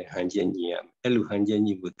နဲ့လည်းဟန်ချက်ညီရမယ်အဲ့လိုဟန်ချက်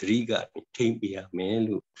ညီကိုတတိကထိမ့်ပေးရမယ်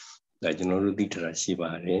လို့ဒါကျွန်တော်တို့သိထားရှိ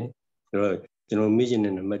ပါတယ်အဲ့တော့ကျွန်တော်မေ့ချင်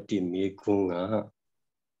တဲ့နံပါတ်1မေးခွန်းက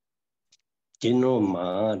ကျွန်တော်မှာ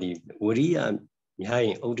ဒီဝရိယများရ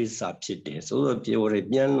င်ဥဒိစ္စဖြစ်တယ်ဆိုတော့ပြောရ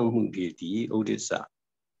ပြန်လွတ်မှုတွေဒီဥဒိစ္စ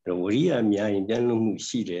ဝရိယများရင်ပြန်လွတ်မှု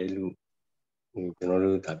ရှိတယ်လို့ကျွန်တော်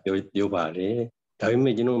တို့ဒါပြောပါတယ်ဒါပေ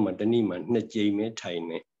မဲ့ကျွန်တော်မှာတနည်းမှာ2ကြိမ်ပဲထိုင်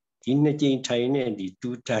နေဒီ2ကြိမ်ထိုင်နေဒီ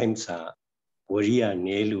2 times ဝရိယန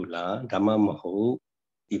ည်းလို့လားဒါမှမဟုတ်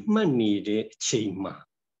ဒီမှတ်နေတဲ့အချိန်မှာ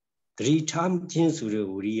သတိထားခြင်းဆိုတဲ့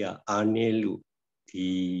ဝရိယအားနည်းလို့ဒီ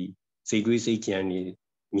စိတ်တွေးစိတ်ကြံနေ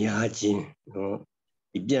များခြင်းနော်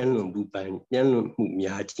ဒီပြန်လွန်မှု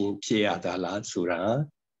များခြင်းဖြစ်ရတာလားဆိုတာ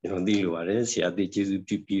ကျွန်တော်သိလိုပါတယ်ဆရာသိကျေးဇူး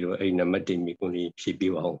ပြုပြီးတော့အဲ့နံပါတ်1မိကုန်းလေးဖြည့်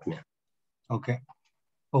ပေးပါအောင်ခင်ဗျာဟုတ်ကဲ့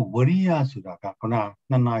ဟုတ်ဝရိယဆိုတာကခုန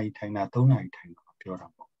2နာရီထိုင်တာ3နာရီထိုင်တာပြောတာ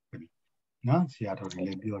ပေါ့နော်ဆရာတော်တွေလ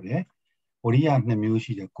ည်းပြောတယ်ဝရိယ2မျိုး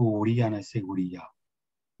ရှိတယ်ကိုယ်ဝရိယနဲ့စိတ်ဝရိယ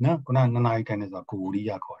နော်ခုန2နာရီထိုင်တယ်ဆိုတာကိုယ်ဝရိ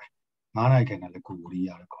ယခေါ်တယ်9နာရီထိုင်တာလည်းကိုယ်ဝရိယ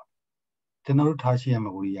လို့ခေါ်တယ်ကျွန်တော်တို့ထားရှိရမ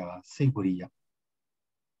ယ့်ဝရိယကစိတ်ဝရိယ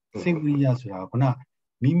ဆိုတာခုန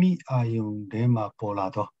မိမိအာယုံထဲမှာပေါ်လာ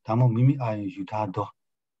တော့ဒါမှမဟုတ်မိမိအာယုံယူထားတော့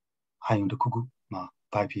အာယုံတစ်ခုခုမှာ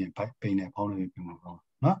ဘိုက်ဖြစ်ပိန်နဲ့ပေါင်းနေပြီမှာပေါ့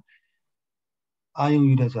နော်အာယုံ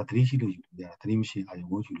ယူတယ်ဆိုတာသတိရှိလို့ယူလို့ရတယ်သတိမရှိအာယုံ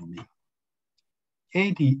ကိုယူလို့မရ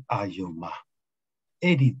အဲ့ဒီအာယုံမှာ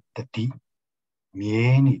အဲ့ဒီတတိမြဲ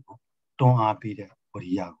နေဖို့တွန်းအားပေးတဲ့ဝ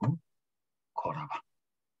ရိယကိုခေါ်တာပါ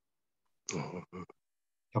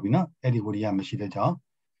ဟုတ်ပြီနော်အဲ့ဒီဝရိယမရှိတဲ့ကြောင့်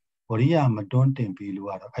ဝရိယမတွန်းတင်ပြီးလို့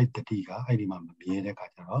ကတော့အဲ့တတိကအဲ့ဒီမှာမမြဲတဲ့ခါ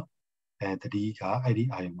ကျတော့တတိကအဲ့ဒီ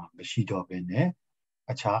အာယုံမှာမရှိတော့ဘဲနဲ့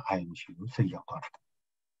အခြားအာယုံမရှိဘူးစိတ်ရောက်သွားတာ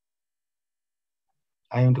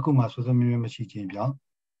အာယုံတစ်ခုမှာဆွဆွမြဲမြဲမရှိခြင်းကြောင့်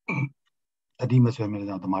တတိမဆွဲမြဲတဲ့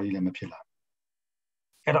ကြောင့်တမာရီလည်းမဖြစ်လာ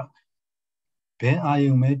အဲ့တော့ဘယ်အာ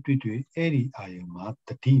ယုံပဲတွေ့အဲ့ဒီအာယုံမှာတ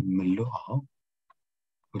တိမလွတ်အောင်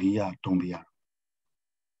ဝရိယတွန်းပြရ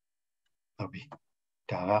ဟုတ်ပြီ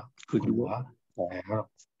ဒါကခုကအဲ့တော့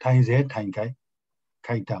ထိုင်စေထိုင်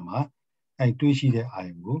ခိုက်တာမှာအဲ့တွေးရှိတဲ့အာ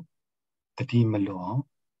ယုံကိုတတိမလွတ်အောင်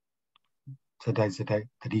စတိုက်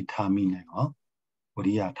တတိထားမိနိုင်အောင်ဝ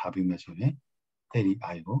ရိယထားပြီးမှဆိုရင်အဲ့ဒီ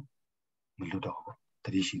အာယုံကိုမလွတ်တော့ဘူးတ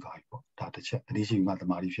တိရှိသွားပြီပေါ့ဒါတစ်ချက်တတိရှိမှသ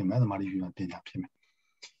မာဓိဖြစ်မယ်သမာဓိပြီးမှပညာဖြစ်မယ်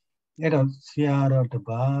အဲ့တော့ဆရာတော်တ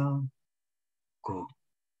ပါးကို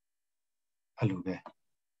အဲ့လိုပဲ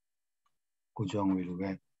ကိုကျော်ငွေလိုပဲ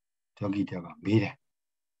ယောဂီတယောက်ကမေးတယ်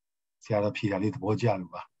ဆရာတော်ဖြေတာလေးသဘောကျ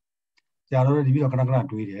လို့ပါဆရာတော်ဒီပြီးတော့ခဏ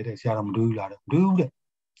တွေးတယ်တဲ့ဆရာတော်မတွေးဘူးလားတဲ့မတွေးဘူးတဲ့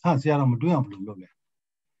ဟာဆရာတော်မတွေးအောင်ဘယ်လိုလုပ်လဲ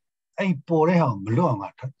အဲ့ပေါ်တဲ့ဟာကိုမလွတ်အောင်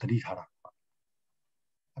ကတတိထားတာ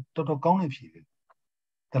တော်တော်ကောင်းတဲ့ဖြေတယ်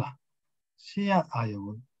ဟုတ်လားရှေ့ရအာယုံ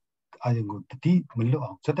ကိုတတိမလွတ်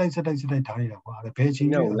အောင်စတိုက်ထားနေတာကွာဘယ်ချင်း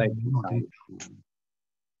လဲလိုက်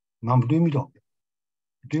ငါမတွေးမိတော့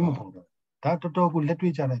တွေးမပေါ်တော့ဒါတော်တော်ကိုလက်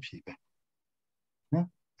တွေ့ကြတဲ့ဖြေပဲနော်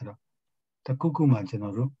အဲ့တော့တခုမှကျွန်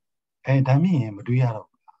တော်တို့ဒါမြင်ရင်မတွေးရတော့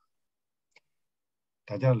ဘူး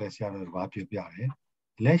ဒါကြောင့်လည်းဆရာတော်ဘာပြောပြတယ်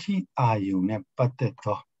လက်ရှိအာယုံနဲ့ပတ်သက်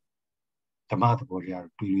သောဓမ္မသဘောတရား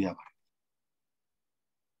တွေးလို့ရပါတယ်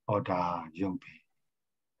ဟောဒါယုံပဲ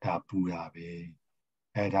ဒါပူတာပဲ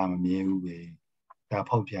ဒါမမြဲဘူးပဲဒါ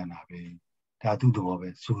ဖောက်ပြန်တာပဲဒါသူ့သဘောပဲ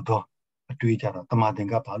ဆိုတော့အတွေးကြတော့တမာသင်္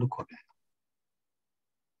ကပ္ပလို့ခေါ်ပြန်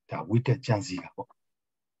ဒါဝိတက်ကြံစီတာပေါ့ဟု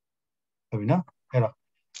တ်ပြီနော်အဲ့တော့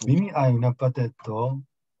မိမိအာယုံနဲ့ပတ်သက်သော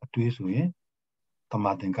အတွေးဆိုရင်တ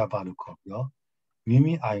မာသင်္ကပ္ပလို့ခေါ်ပြီးတော့မိ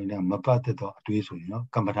မိအာယုံနဲ့မပတ်သက်သောအတွေးဆိုရင်တော့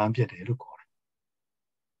ကမ္မဋ္ဌာန်းပြတ်တယ်လို့ခေါ်တယ်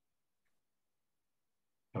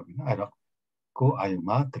ဟုတ်ပြီနော်အဲ့တော့ကိုယ်အာယုံ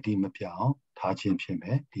မှာတတိမပြတ်အောင်ထားခြင်းဖြစ်မ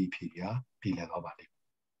ယ်ဒီဖြေကပြည်လည်တော့ပါလိမ့်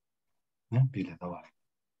နော်ပြည်လည်တော့ပါလိမ့်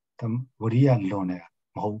ဝရိယလွန်တယ်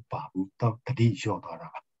မဟုတ်ပါဘူးတတိလျော့သွားတာ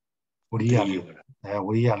ပါဝရိယလည်း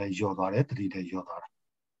လျော့သွားတယ်တတိလည်းလျော့သွားတာ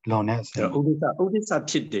လွန်တဲ့အစဥဒိစ္စ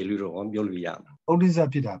ဖြစ်တယ်လို့တော့ပြောလို့ရမှာဥဒိစ္စ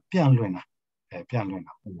ဖြစ်တာပြန့်လွင်တာ ပြန်လွင်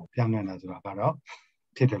တာပြန်လွင်တာဆိုတာကတော့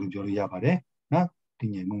ဖြစ်တယ်လို့ပြောလို့ရပါတယ်နော်တ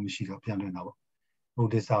ည်ငြိမ်မှုမရှိတော့ပြန်လွင်တာပေါ့ဘု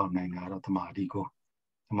ဒ္ဓဆာကိုနိုင်တာတော့တမာတိကို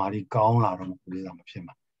တမာတိကောင်းလာတော့ဘုဒ္ဓဆာမဖြစ်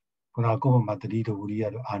မှာခုနကကိုယ့်ဘက်မှာတတိတဝိရိယ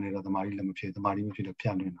တို့အာနေတော့တမာတိလည်းမဖြစ်တမာတိမဖြစ်တော့ပြ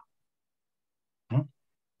န်လွင်တာနော်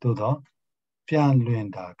သို့တော့ပြန်လွင်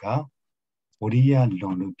တာကဝိရိယလွ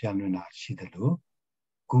န်လို့ပြန်လွင်တာရှိတယ်လို့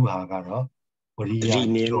ခုဟာကတော့ဝိရိယ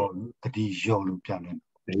ကျော်တတိရော့လို့ပြန်လွင်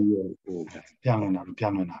ပြန်လွင်တာလို့ပြ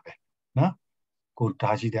န်လွင်တာပဲနော်ကို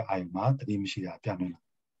ဓာရှိတဲ့အာယုမှာတတိမရှိတာပြန်လွင်တာ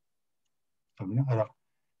ဟုတ်ပြီနော်အဲ့တော့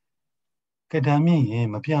ကတ္တမြင့်ရင်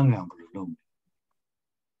မပြန်လွင်အောင်ဘယ်လိုလုပ်မ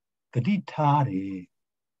လဲတတိထားတယ်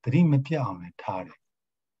တတိမပြတ်အောင်လည်းထားတယ်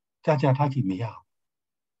ကြာကြာထားကြည့်မရဘူး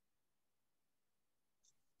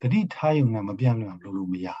တတိထားရုံနဲ့မပြန်လွင်အောင်လုပ်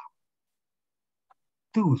လို့မရ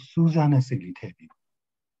ဘူးသူ့ကိုစူးစမ်းတဲ့စိတ်လေးထည့်ပြီး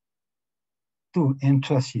သူ့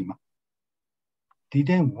interest ရှိမှဒီ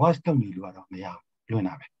တိုင်း watch လုပ်နေလို့ကတော့မရဘူးလွင်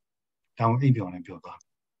တာပဲတောင်အိပ်ပြောင်းလည်းပြောသွား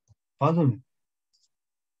ဘာလို့လဲ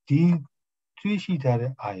ဒီတွေးရှိထား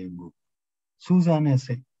တဲ့အာယုံကိုစူးစမ်းတဲ့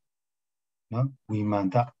စိတ်နော်ဝိမာန်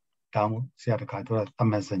တတောင်းဆရာတခါပြောတာသ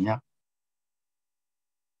မစည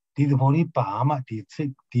ဒီသဘောလေးပါမှဒီစိ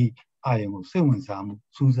တ်ဒီအာယုံကိုစိတ်ဝင်စားမှု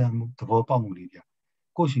စူးစမ်းမှုသဘောပေါက်မှုလေးပြ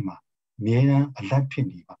ကိုယ့်ရှိမှာအမြဲတမ်းအလတ်ဖြစ်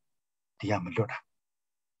နေပါဒီကမလွတ်တာ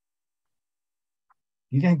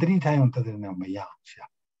ဒီတိုင်းတတိထိုင်အောင်တက်တဲ့နေမရအောင်ဆရာ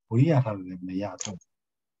ဝိရိယထားလို့လည်းမရတော့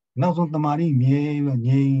နောက်ဆုံးတမာတိမြဲပြီး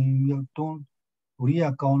ငြိမ်ပြီးတွန်းဝိရိယ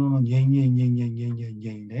ကောင်းတော့ငြိမ်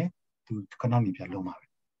နေသူခဏနေပြန်လုံးပါပဲ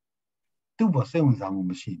သူ့ဘောစိတ်ဝင်စားမှု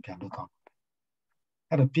မရှိပြန်လွတ်သွား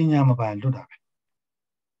အဲ့တော့ပညာမပိုင်လွတ်တာပဲ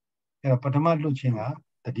အဲ့တော့ပထမလွတ်ခြင်းက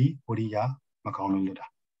တတိဝိရိယမကောင်းလို့လွတ်တာ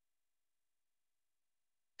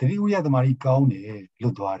တတိဝိရိယတမာတိကောင်းတယ်လွ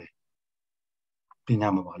တ်သွားတယ်ပညာ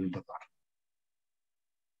မပါလို့လွတ်သွားတယ်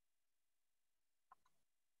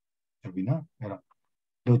ဟုတ်ပြီနော်အဲ့တော့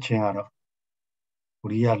လွတ်ခြင်းကတော့ဝိ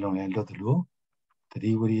ရိယလွန်လည်းလွတ်တယ်လို့တ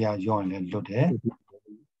တိဝိရိယရော့ရင်လည်းလွတ်တယ်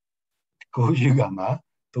ကိုယ်ယူကမှာ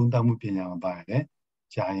သုံးသပ်မှုပညာမပါရင်လည်း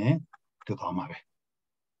ကြာရင်လွတ်သွားမှာပဲ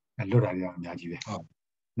အဲ့လွတ်တာတွေကအများကြီးပဲဟုတ်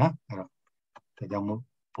နော်အဲ့တော့ဒါကြောင့်မို့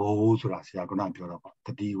ဘိုးဆိုတာဆရာကပြောတော့တ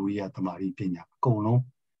တိဝိရိယတမာတိပညာအကုန်လုံး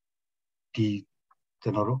ဒီကျွ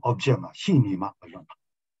န်တော်တို့ object မှာရှိနေမှမလွတ်ပါ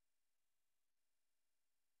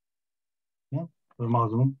နော်ပထမ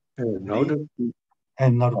ဆုံးနောက်တစ်ခု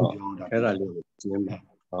ပြောတာအဲ့ဒါလေးကိုကျင်းပါ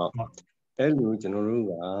ဟုတ်အဲ့လိုကျွန်တော်တို့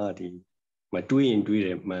ကဒီမတွေးရင်တွေးတ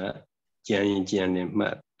ယ်မှတ်ကြံရင်ကြံတယ်မှ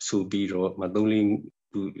တ်ဆိုပြီးတော့မ3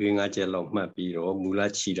 4 5ချက်လောက်မှတ်ပြီးတော့မူလ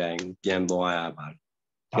ခြေတိုင်းပြန်သွားရပါတယ်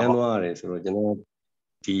ပြန်သွားရတယ်ဆိုတော့ကျွန်တော်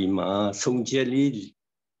ဒီမှာစုံချက်လေး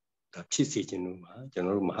ဖြစ်စေခြင်းတို့မှာကျွန်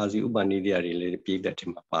တော်တို့မဟာစီဥပနိဒယတွေလည်းပြည့်တဲ့ထ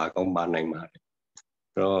င်မှာပါကောင်းပါနိုင်ပါတယ်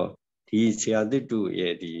အဲ့တော့ဒီဆရာသစ်တို့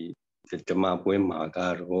ရဲ့ဒီဓမ္မပွဲမှာက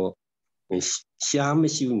တော့ရှားမ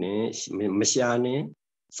ရှိနဲ့မရှားနဲ့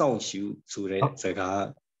စောင့်ရှုဆိုတဲ့စကား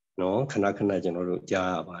နော်ခဏခဏကျွန်တော်တို့ကြား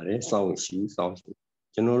ရပါတယ်စောင့်ရှု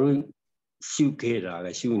ကျွန်တော်တို့ရှုခဲ့တာက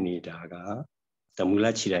ရှုနေတာကတမူလ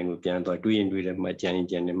ခြေတိုင်းကိုပြန်သွားတွေးရင်တွေးတယ်မှကြံရင်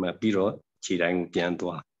ကြံတယ်မှပြီးတော့ခြေတိုင်းကိုပြန်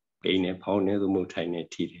သွားအိမ်နဲ့ဖောင်းနေသို့မဟုတ်ထိုင်နေ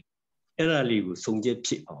ထိတယ်အဲ့ဒါလေးကိုစုံချက်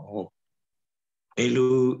ဖြစ်အောင်ဘယ်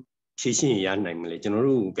လိုဖြည့်ရှင်းရနိုင်မလဲကျွန်တော်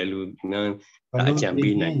တို့ဘယ်လိုအကြံ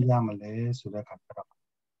ပေးနိုင်ရမလဲဆိုတဲ့အခါကျတော့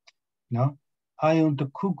နော်အာယုံတ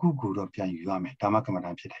စ်ခုခုကိုတော့ပြန်ယူရမယ်ဓမ္မကမ္မဋ္ဌာ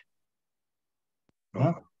န်းဖြစ်တယ်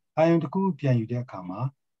နော်အာယုံတစ်ခုပြန်ယူတဲ့အခါမှာ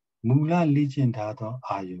မူလလေ့ကျင့်ထားသော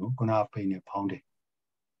အာယုံခုနပိန်နဲ့ဖောင်းတယ်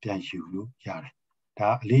ပြန်ယူလို့ရတယ်ဒါ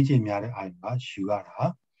အလေးချိန်များတဲ့အာယုံကယူရတာ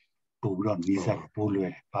ပို့ပြီးတော့နေဆက်ပိုးလွ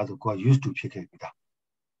ယ်တယ်ဘာလို့ကိုက used to ဖြစ်ခဲ့ပြီလား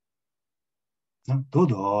နော်သို့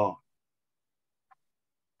တော့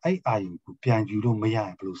အဲ့အာယုံကိုပြန်ယူလို့မရရ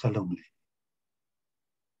င်ဘယ်လိုဆက်လုပ်မလဲ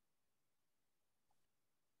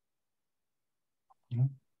နော်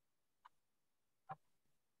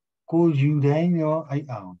ကိုယူတိုင်းရောအဲ့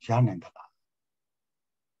အာယုံရနိုင်သလား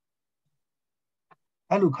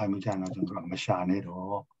အဲ့လိုခိုင်မကြတော့ကျွန်တော်ကမရှာနဲ့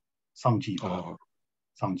တော့စောင့်ကြည့်ပါ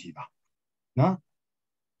နော်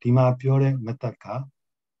ဒီမှာပြောတဲ့ method က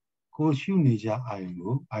ကိုရှုနေကြအာယုံ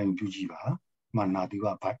ကိုအာယုံပြုကြည့်ပါမှနာတိဝ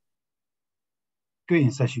ဘိုက်တွေ့ရ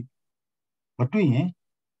င်ဆက်ရှုမတွေ့ရင်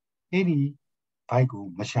အဲ့ဒီဘိုက်ကို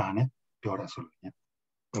မရှာနဲ့ပြောတာဆိုလို့ည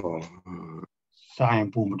ရှာရင်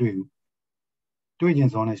ပုံမတွေ့ဘူးတွေ့ခြ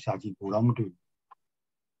င်းစောနဲ့ရှာကြည့်ပုံတော့မတွေ့ဘူး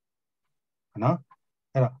နော်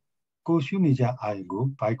အဲ့တော့ကိုရှုနေကြအာယုံကို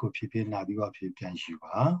ဘိုက်ကိုဖြစ်ဖြစ်နာတိဝဖြစ်ပြန်ရှု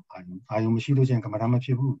ပါအာယုံမရှိလို့ချင်းကမ္မဋ္ဌာန်းမဖြ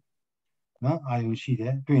စ်ဘူးနော်အာယုံရှိတ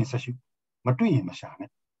ယ်တွေ့ရင်ဆက်ရှုမတွေ့ရင်မရှာနဲ့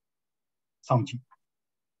စောင့်ကြည့်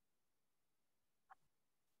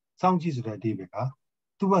ဆိုတဲ့အဓိပ္ပာယ်က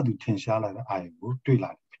သူ့ဘာသူထင်ရှားလာတဲ့အာယုံကိုတွေ့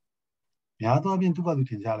လာတယ်များသောအားဖြင့်သူ့ဘာသူ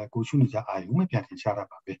ထင်ရှားလာကိုရှုနေကြအာယုံမပြန်ထင်ရှားတာ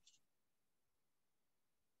ပါပဲ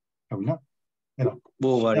ဟုတ်ပြီနော်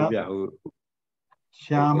ပေါ်ပါဗျာဟို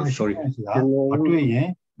ရှာမရှိနဲ့ဆိုတာမတွေ့ရင်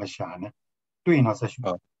မရှာနဲ့တွေ့ရင်တော့ဆက်ရှု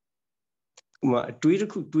ဥမာအတွေးတစ်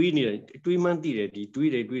ခုတွေးနေတယ်အတွေးမှန်းသိတယ်ဒီ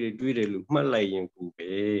တွေးတယ်လို့မှတ်လိုက်ရင်ကို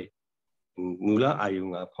ပဲမူလအာယုံ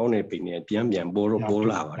ကဖောင်းနေပိန်နေပြန်ပေါ်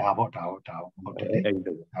လာပါတယ်ဒါပေါ့ဟုတ်တယ်လေအဲ့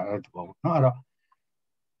လိုအဲ့တော့နော်အဲ့တော့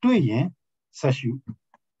တွေ့ရင်ဆက်ရှု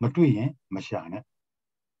မတွေ့ရင်မရှာနဲ့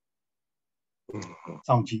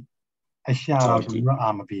စောင့်ကြည့်အရှာတော့ဒီတော့အာ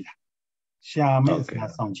မပေးတာရှာမဲ့အ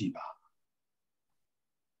စားစောင့်ကြည့်ပါ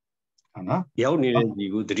ဟုတ်နော်ရောက်နေတဲ့ဒီ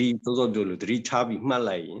ကိုသတိစောစောပြောလို့သတိထားပြီးမှတ်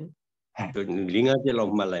လိုက်ရင်5 ချက်လော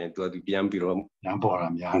က်မှတ်လိုက်ရင်သူပြန်ပြီးတော့ပြန်ပေါ်လာ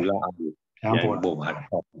များတယ်ပြန်ပေါ်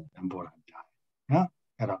လာများတယ်နော်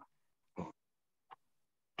အဲ့တော့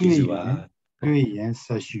တွေ့ရင်ဆ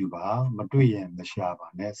က်ရှုပါမတွေ့ရင်မရှာပါ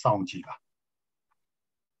နဲ့စောင့်ကြည့်ပါ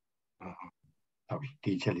ဟုတ်ပြီ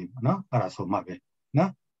ဒီချက်လေးနော်အဲ့ဒါဆိုမှပဲ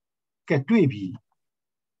နော်ကဲတွေ့ပြီ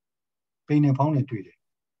ပိန်နဲ့ဖောင်းနဲ့တွေ့တယ်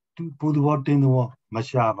သူပူသဘောတင်းသဘောမ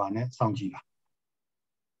ရှာပါနဲ့စောင့်ကြည့်ပါ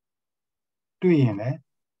တွေ့ရင်လည်း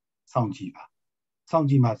စောင့်ကြည့်ပါစောင့်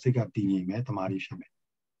ကြည့်မှစိတ်ကတည်ငြိမ်မယ်တမာရီဖြစ်မယ်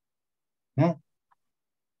နော်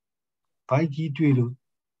ဘိုက်ကြီးတွေ့လို့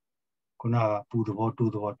ခုနကပူသဘော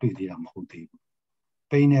တိုးသဘောတွေ့သေးတာမဟုတ်သေးဘူး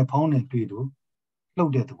ပိန်နဲ့ဖောင်းနဲ့တွေ့လို့လှု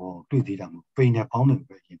ပ်တဲ့သဘောတွေ့သေးတာမဟုတ်ပိန်နဲ့ဖောင်းနဲ့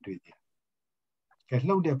ပဲရင်တွေ့သေးတာကဲ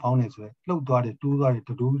လှုပ်တဲ့ဖောင်းနဲ့ဆိုရင်လှုပ်သွားတယ်တိုးသွားတယ်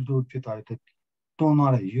တိုးဖြစ်သွားတယ်တွန်း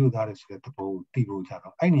သွားတယ်ရွသွားတယ်ဆိုတဲ့သဘောကိုသိဖို့ကြ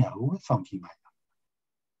တော့အဲ့နေရာကိုစောင့်ကြည့်ပါ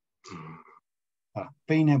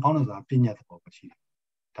ပိန်နဲ့ဖောင်းနဲ့ဆိုတာပညာသဘောပဲရှိတယ်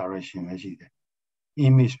direction ပဲရှိတယ်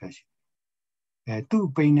image ပဲရှိတယ်သူ့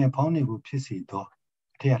ပိန်နဲ့ဖောင်းနဲ့ကိုဖြစ်စေတော့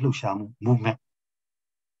အထက်ကလှုပ်ရှားမှု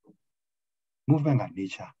movement က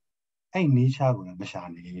nature အဲ့ nature ကိုလည်းမရှာ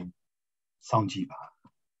နေစောင့်ကြည့်ပါ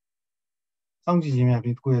စောင့်ကြည့်ခြင်းများဖြ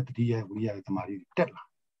င့်ကိုယ့်ရဲ့တတိယဝိရိယရဲ့တမာရီတက်လာ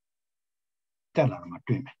တော့မှ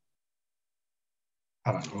တွေ့မယ်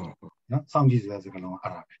အဲ့ဒါနော်စောင့်ကြည့်ဆိုတဲ့စကားလုံးက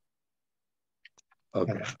အဲ့ဒါပဲဟုတ်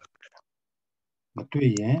ကဲ့မ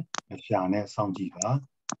တွေ့ရင်မရှာနဲ့စောင့်ကြည့်ပါ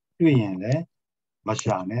တွေ့ရင်လည်းမ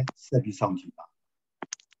ရှာနဲ့ဆက်ပြီးစောင့်ကြည့်ပါ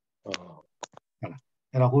ဟုတ်လား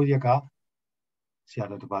အဲ့တော့ဟိုရက်ကဆရာ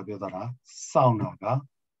တော်တပါးပြောတာစောင့်တာက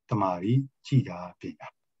တမာရီကြည့်တာပညာ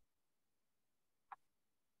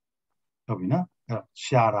ဟုတ်ပြီနော်အဲ့တော့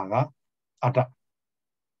ရှာတာကအတ္တ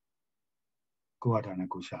ကိုယ်အတ္တနဲ့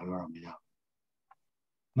ကိုယ်ရှာလို့တော့မရဘူး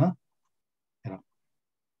နော်အဲ့တော့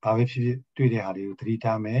ဘာပဲဖြစ်ဖြစ်တွေ့တဲ့ဟာတွေကိုသတိ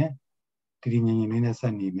ထားမယ်တည်ငြိမ်လေးနဲ့ဆ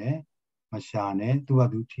က်နေမယ်မရှာနဲ့သူ့ဘာ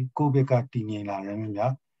သူကိုယ့်ဘက်ကတည်ငြိမ်လာတယ်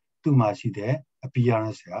များသူ့မှာရှိတဲ့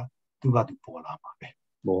appearance ကသူ့ဘာသူပေါ်လာမှာပဲ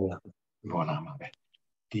ပေါ်လာမှာပဲ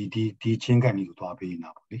ဒီချင်းကန်ကြီးကိုသွားပေးနေတာ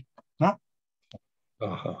ပေါ့လေနော်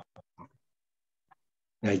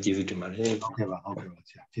ဟုတ်ကျေးဇူးတင်ပါတယ်ဟုတ်ကဲ့ပါ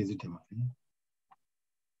ဆရာကျေးဇူးတင်ပါတယ်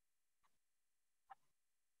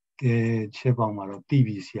ကဲချက်ပေါင်းမှာတော့တီး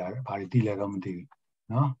ပြီးဆရာဘာတွေတီးလဲတော့မသိဘူး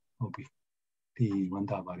နော်ဟုတ်ပြီတီးဝန်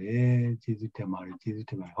တာပါတယ်ကျေးဇူးတင်ပါတယ်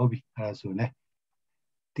ဟုတ်ပြီအဲ့ဒါဆိုလည်း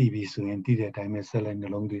တီးပြီးဆိုရင်တီးတဲ့အတိုင်းပဲဆက်လက်နှ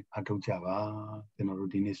လုံးသွင်းအထောက်ကြပါကျွန်တော်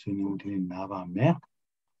တို့ဒီနေ့ဆွေးနွေးမှုဒီနေ့နားပါမယ်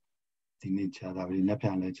ဒီနေ့ကြာတာပဲလက်ပြ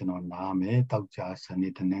န်လဲကျွန်တော်နားမယ်တောက်ကြစနေ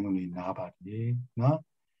တနင်္ဂနွေနားပါတယ်နော်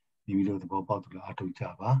မိမိတို့သဘောပေါက်သလိုအထောက်ကြ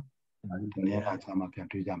ပါဒီနေ့အားချမှာပြန်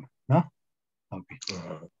တွေ့ကြမယ်နော်ဟုတ်ပြီ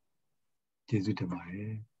ကျေးဇူးတင်ပါတ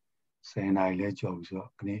ယ်10 နာရီလဲကြော်ပြီဆိုတော့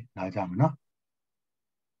ဒီနေ့နားကြမယ်နော်